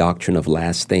concerning the doctrine of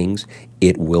last things,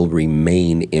 it will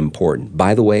remain important.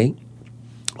 By the way,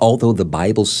 although the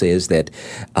Bible says that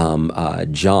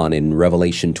John in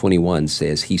Revelation 21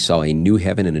 says he saw a new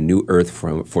heaven and a new earth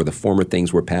for the former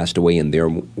things were passed away and there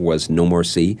was no more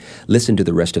sea. Listen to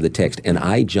the rest of the text. And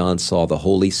I, John, saw the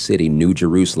holy city, New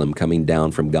Jerusalem, coming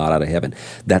down from God out of heaven.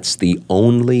 That's the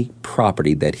only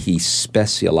property that he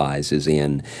specializes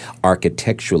in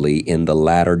architecturally in the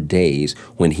latter days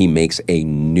when he makes a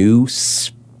new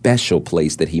special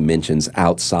place that he mentions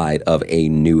outside of a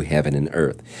new heaven and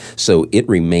earth. So it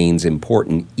remains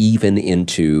important even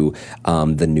into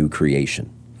the new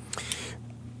creation.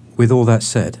 With all that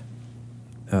said,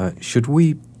 should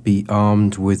we be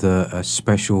armed with a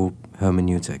special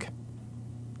hermeneutic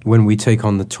when we take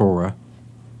on the Torah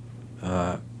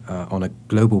on a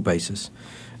global basis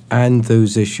and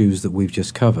those issues that we've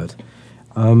just covered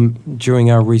during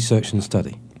our research and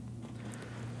study?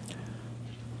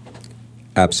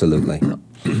 Absolutely.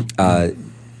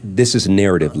 This is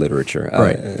narrative literature.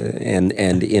 Right. And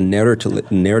in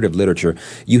narrative literature,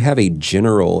 you have a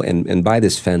general, and by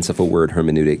this fanciful word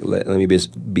hermeneutic, let me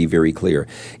just be very clear.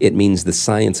 It means the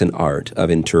science and art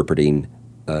of interpreting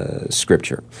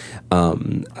Scripture.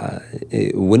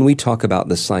 When we talk about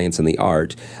the science and the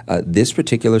art, this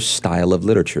particular style of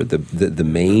literature, the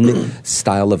main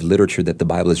style of literature that the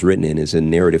Bible is written in is in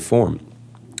narrative form.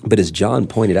 But as John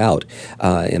pointed out,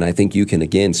 and I think you can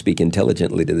again speak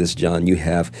intelligently to this, John, you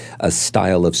have a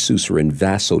style of suzerain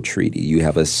vassal treaty. You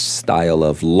have a style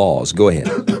of laws. Go ahead.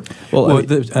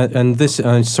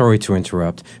 Sorry to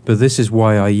interrupt, but this is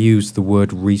why I use the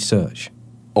word research.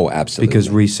 Oh, absolutely.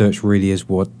 Because research really is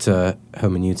what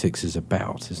hermeneutics is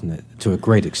about, isn't it? To a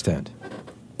great extent.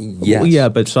 Yes. Well, yeah,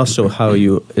 but it's also how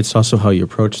you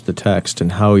approach the text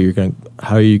and how you're going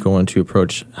to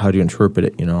approach how to interpret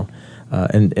it. You know.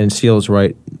 And Seal is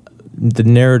right. The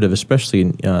narrative, especially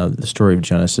in the story of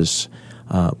Genesis,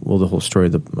 the whole story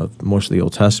of most of the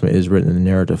Old Testament is written in the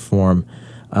narrative form.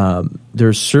 There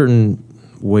are certain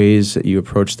ways that you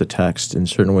approach the text and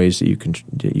certain ways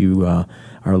that you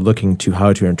are looking to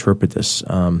how to interpret this.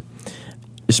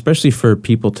 Especially for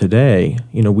people today,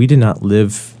 we did not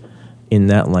live in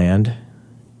that land,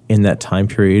 in that time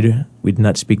period. We did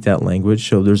not speak that language.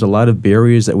 So there's a lot of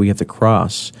barriers that we have to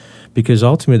cross. Because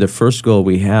ultimately, the first goal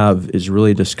we have is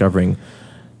really discovering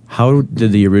how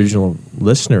did the original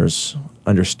listeners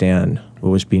understand what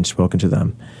was being spoken to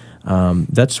them.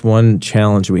 That's one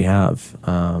challenge we have.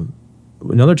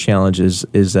 Another challenge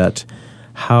is that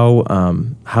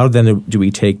how then do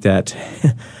we take that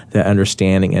that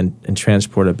understanding and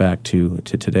transport it back to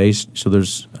today's? So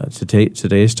there's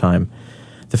today's time.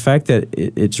 The fact that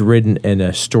it's written in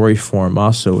a story form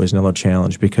also is another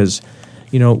challenge, because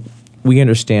we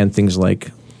understand things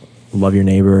like love your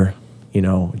neighbor,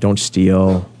 don't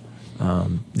steal,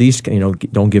 these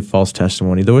don't give false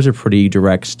testimony. Those are pretty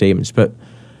direct statements. But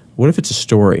what if it's a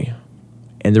story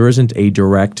and there isn't a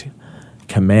direct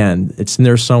command? It's in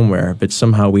there somewhere, but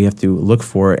somehow we have to look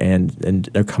for it and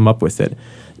come up with it.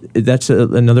 That's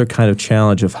another kind of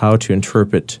challenge of how to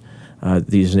interpret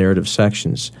these narrative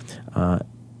sections.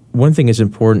 One thing is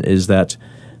important is that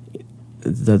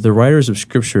the writers of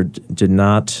Scripture did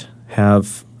not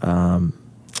have,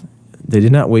 they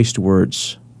did not waste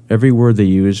words. Every word they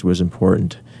used was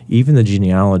important. Even the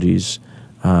genealogies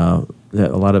that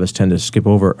a lot of us tend to skip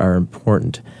over are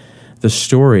important. The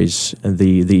stories,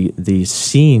 the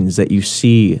scenes that you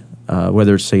see,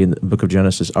 whether it's, say, in the book of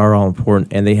Genesis, are all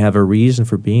important, and they have a reason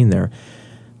for being there.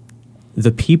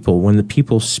 The people, when the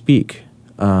people speak,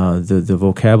 the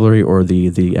vocabulary or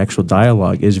the actual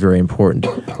dialogue is very important.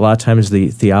 A lot of times the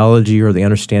theology or the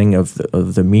understanding of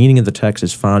the meaning of the text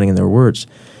is found in their words.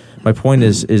 My point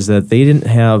is that they didn't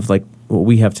have like what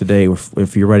we have today.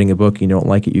 If you're writing a book, you don't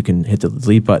like it, you can hit the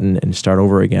delete button and start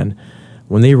over again.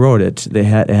 When they wrote it, it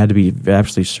had to be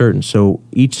absolutely certain. So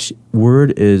each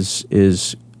word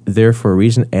is there for a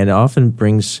reason, and it often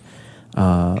brings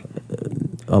a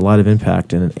lot of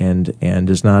impact and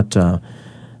is not.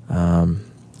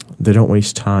 They don't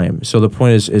waste time. So the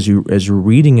point is, as you're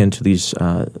reading into these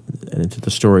into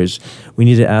the stories, we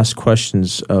need to ask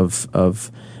questions of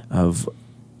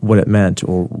what it meant,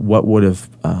 or what would have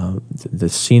the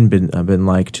scene been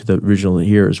like to the original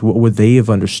hearers. What would they have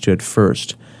understood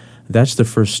first? That's the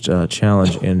first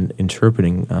challenge in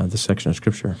interpreting the section of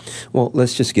Scripture. Well,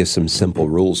 let's just give some simple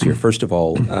rules here. First of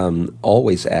all,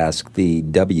 always ask the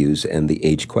W's and the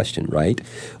H question, right?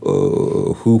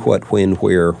 Who, what, when,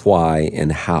 where, why,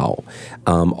 and how.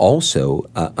 Also,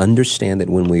 understand that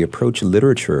when we approach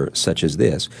literature such as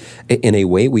this, in a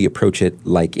way we approach it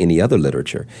like any other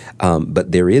literature,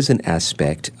 but there is an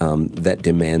aspect that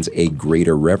demands a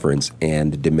greater reverence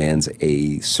and demands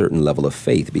a certain level of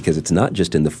faith, because it's not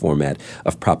just in the format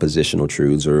of propositional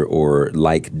truths or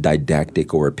like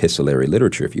didactic or epistolary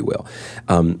literature, if you will.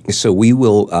 So we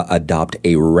will adopt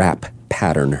a wrap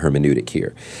pattern hermeneutic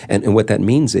here. And what that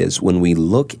means is when we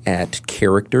look at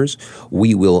characters,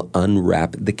 we will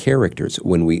unwrap the characters.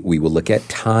 When we will look at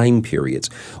time periods,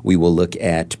 we will look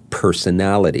at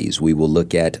personalities, we will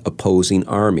look at opposing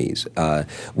armies,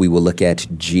 we will look at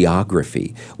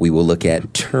geography, we will look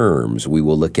at terms, we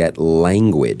will look at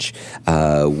language,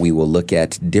 we will look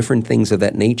at different things of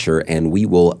that nature, and we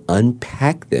will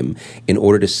unpack them in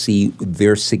order to see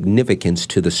their significance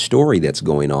to the story that's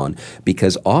going on,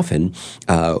 because often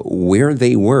where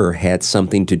they were had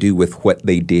something to do with what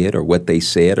they did or what they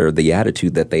said or the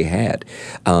attitude that they had.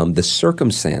 The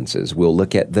circumstances, we'll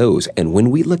look at those. And when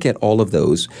we look at all of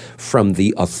those from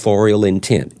the authorial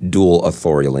intent, dual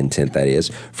authorial intent, that is,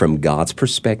 from God's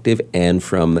perspective and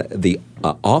from the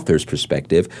author's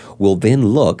perspective, we'll then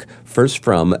look first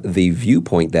from the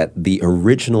viewpoint that the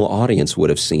original audience would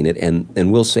have seen it,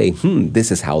 and we'll say,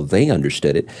 this is how they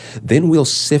understood it. Then we'll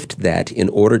sift that in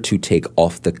order to take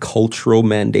off the cultural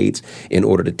mandates, in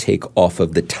order to take off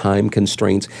of the time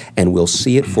constraints, and we'll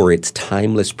see it for its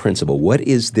timeless principle. What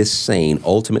is this saying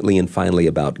ultimately and finally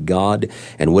about God,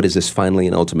 and what is this finally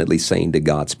and ultimately saying to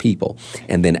God's people?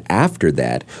 And then after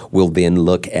that, we'll then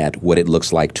look at what it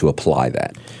looks like to apply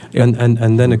that.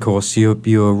 And then, of course,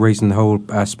 you're raising the whole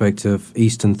aspect of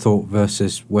Eastern thought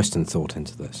versus Western thought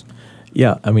into this.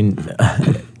 Yeah, I mean,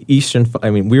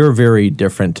 we were very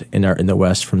different in the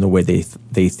West from the way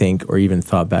they think or even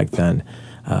thought back then.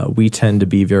 We tend to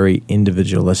be very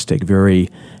individualistic, very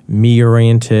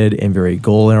me-oriented, and very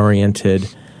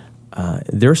goal-oriented.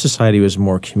 Their society was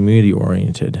more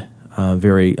community-oriented,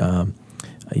 very.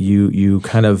 You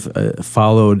kind of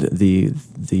followed the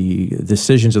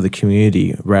decisions of the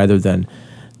community rather than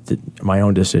my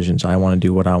own decisions. I want to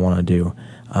do what I want to do,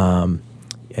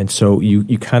 and so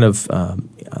you kind of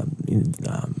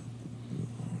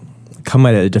come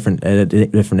at it at a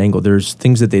different angle. There's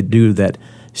things that they do that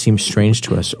seem strange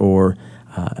to us or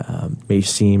may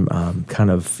seem kind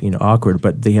of awkward,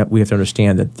 but we have to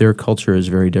understand that their culture is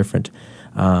very different.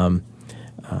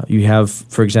 You have,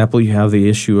 for example, the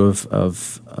issue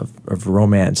of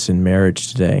romance in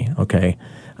marriage today. Okay,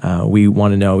 we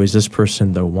want to know, is this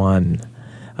person the one?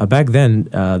 Back then,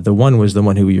 the one was the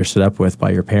one who you're set up with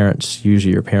by your parents.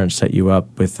 Usually your parents set you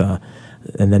up with,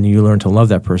 and then you learn to love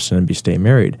that person and stay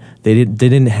married. They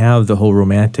didn't have the whole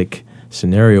romantic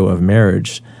scenario of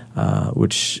marriage,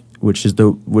 which is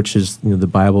the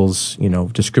Bible's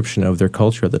description of their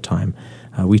culture at the time.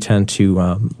 We tend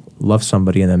to love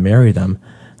somebody and then marry them.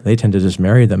 They tend to just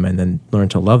marry them and then learn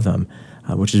to love them,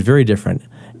 which is very different.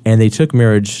 And they took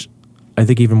marriage, I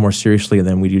think, even more seriously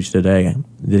than we do today.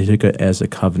 They took it as a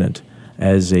covenant,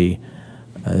 as a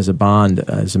bond,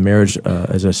 as a marriage,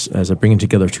 as a bringing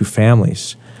together of two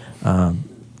families.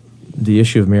 The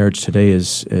issue of marriage today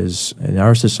is in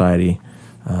our society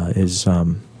is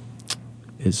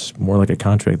more like a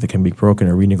contract that can be broken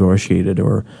or renegotiated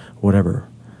or whatever.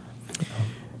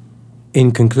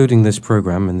 In concluding this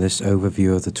program and this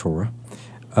overview of the Torah,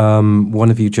 one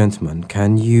of you gentlemen,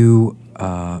 can you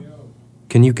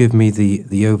give me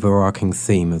the overarching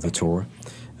theme of the Torah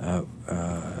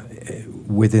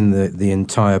within the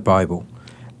entire Bible,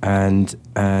 and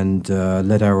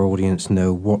let our audience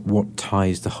know what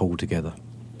ties the whole together?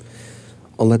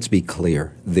 Well, let's be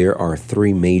clear. There are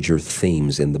three major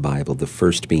themes in the Bible, the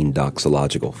first being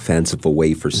doxological, fanciful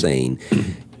way for saying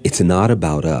it's not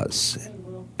about us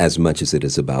as much as it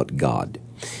is about God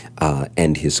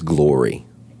and His glory,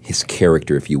 His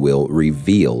character, if you will,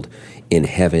 revealed in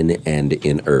heaven and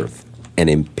in earth, an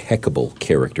impeccable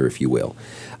character, if you will.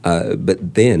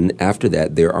 But then, after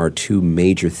that, there are two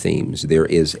major themes. There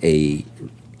is a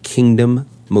kingdom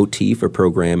motif or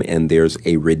program, and there's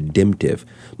a redemptive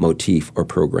motif or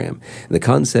program. The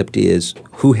concept is,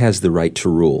 who has the right to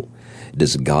rule?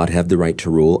 Does God have the right to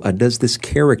rule? Or does this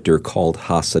character called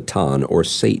Hasatan or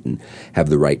Satan have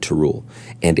the right to rule?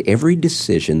 And every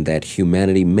decision that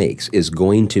humanity makes is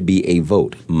going to be a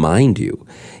vote. Mind you,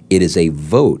 it is a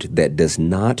vote that does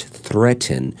not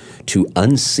threaten to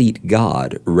unseat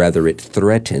God. Rather, it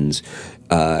threatens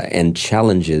and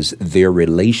challenges their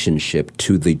relationship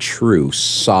to the true,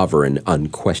 sovereign,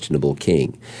 unquestionable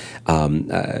king.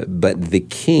 But the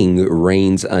king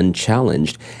reigns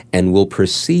unchallenged and will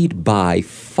proceed by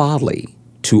folly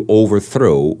to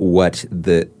overthrow what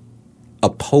the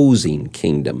opposing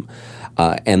kingdom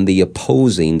and the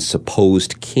opposing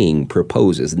supposed king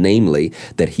proposes, namely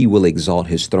that he will exalt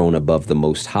his throne above the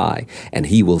Most High, and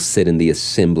he will sit in the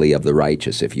assembly of the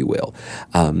righteous, if you will.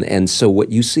 And so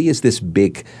what you see is this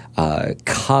big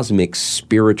cosmic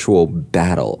spiritual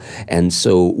battle. And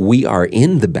so we are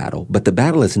in the battle, but the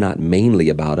battle is not mainly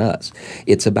about us.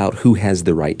 It's about who has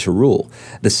the right to rule.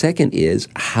 The second is,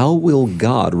 how will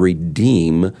God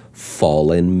redeem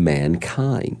fallen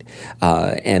mankind?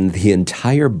 And the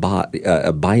entire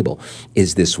Bible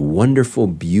is this wonderful,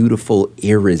 beautiful,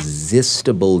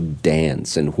 irresistible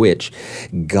dance in which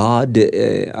God,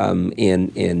 in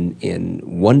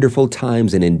wonderful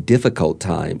times and in difficult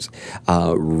times,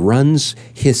 runs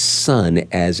His Son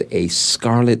as a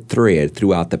scarlet thread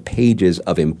throughout the pages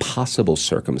of impossible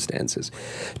circumstances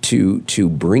to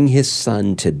bring His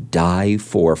Son to die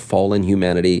for fallen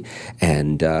humanity,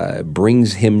 and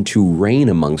brings Him to reign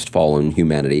amongst fallen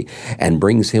humanity, and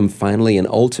brings Him finally and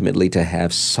ultimately to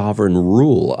have sovereign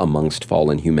rule amongst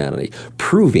fallen humanity,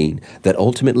 proving that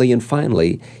ultimately and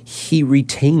finally He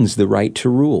retains the right to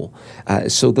rule.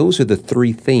 So those are the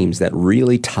three themes that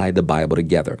really tie the Bible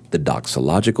together: the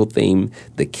doxological theme,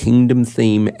 the kingdom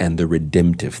theme, and the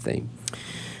redemptive theme.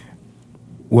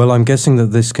 Well, I'm guessing that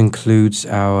this concludes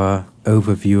our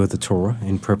overview of the Torah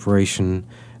in preparation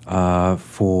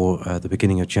for the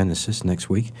beginning of Genesis next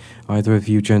week. Either of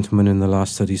you gentlemen in the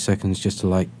last 30 seconds just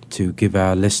like to give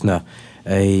our listener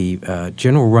a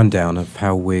general rundown of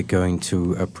how we're going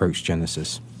to approach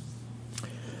Genesis?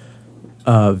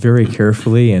 Very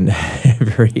carefully and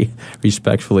very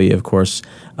respectfully, of course.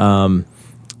 I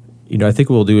think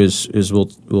what we'll do is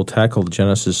we'll tackle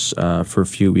Genesis for a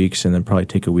few weeks, and then probably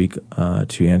take a week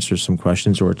to answer some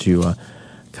questions, or to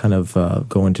kind of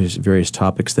go into various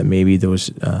topics that maybe those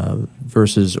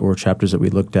verses or chapters that we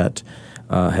looked at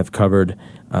have covered.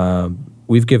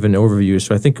 We've given an overview,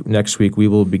 so I think next week we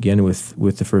will begin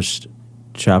with the first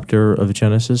chapter of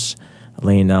Genesis,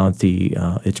 laying out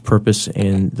its purpose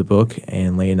in the book,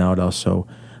 and laying out also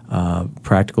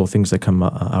practical things that come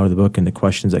out of the book and the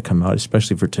questions that come out,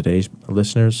 especially for today's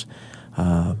listeners.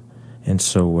 And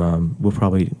so we'll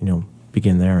probably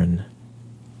begin there. And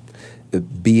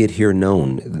be it here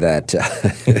known that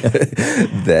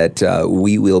that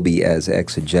we will be as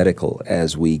exegetical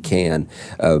as we can,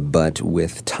 but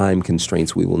with time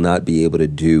constraints, we will not be able to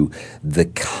do the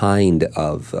kind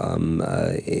of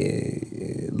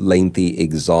lengthy,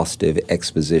 exhaustive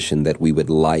exposition that we would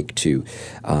like to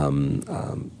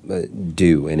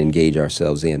do and engage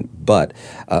ourselves in. But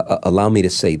allow me to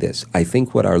say this. I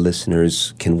think what our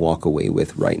listeners can walk away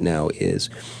with right now is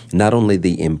not only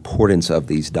the importance of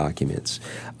these documents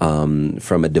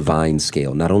from a divine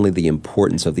scale, not only the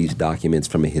importance of these documents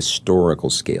from a historical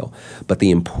scale, but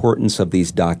the importance of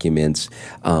these documents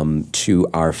to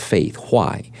our faith.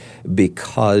 Why?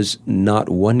 Because not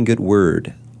one good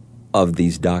word of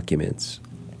these documents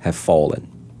have fallen.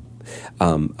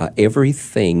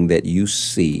 Everything that you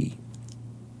see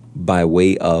by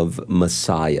way of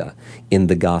Messiah in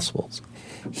the Gospels,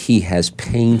 he has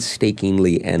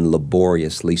painstakingly and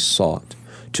laboriously sought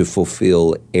to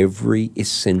fulfill every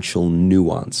essential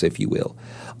nuance, if you will,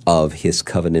 of his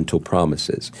covenantal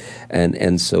promises.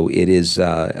 And so it is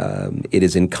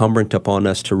incumbent upon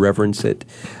us to reverence it,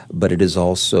 but it is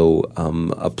also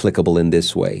applicable in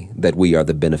this way, that we are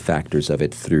the benefactors of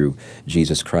it through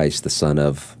Jesus Christ, the Son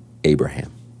of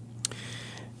Abraham.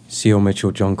 C.O.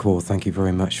 Mitchell, John Cole, thank you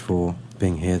very much for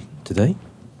being here today.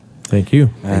 Thank you.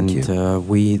 And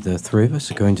we, the three of us,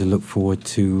 are going to look forward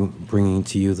to bringing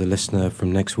to you, the listener,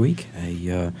 from next week,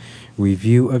 a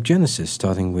review of Genesis,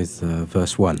 starting with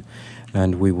verse 1.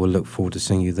 And we will look forward to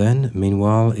seeing you then.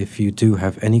 Meanwhile, if you do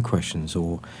have any questions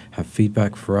or have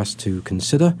feedback for us to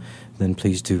consider, then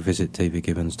please do visit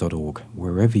davidgibbons.org.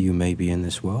 Wherever you may be in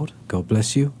this world, God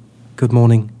bless you. Good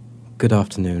morning, good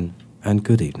afternoon, and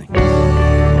good evening.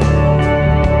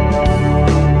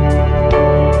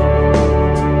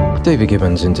 David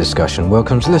Gibbons in Discussion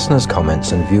welcomes listeners'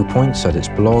 comments and viewpoints at its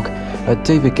blog at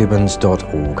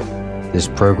davidgibbons.org. This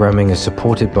programming is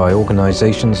supported by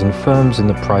organizations and firms in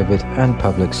the private and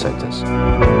public sectors.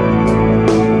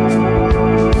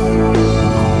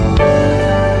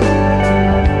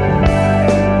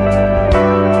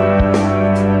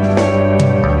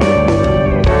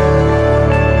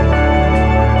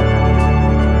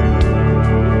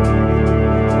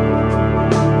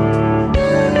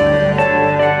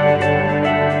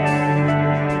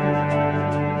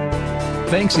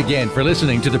 Thanks again for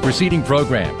listening to the preceding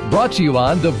program, brought to you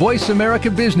on the Voice America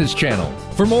Business Channel.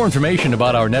 For more information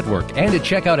about our network and to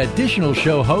check out additional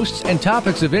show hosts and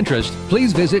topics of interest,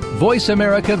 please visit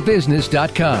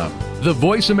voiceamericabusiness.com. The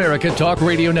Voice America Talk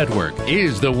Radio Network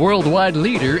is the worldwide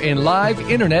leader in live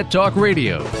Internet talk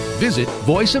radio. Visit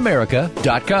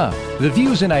voiceamerica.com. The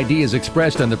views and ideas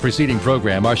expressed on the preceding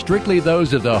program are strictly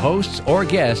those of the hosts or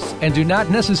guests and do not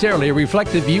necessarily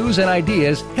reflect the views and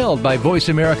ideas held by Voice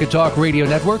America Talk Radio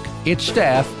Network, its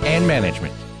staff, and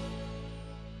management.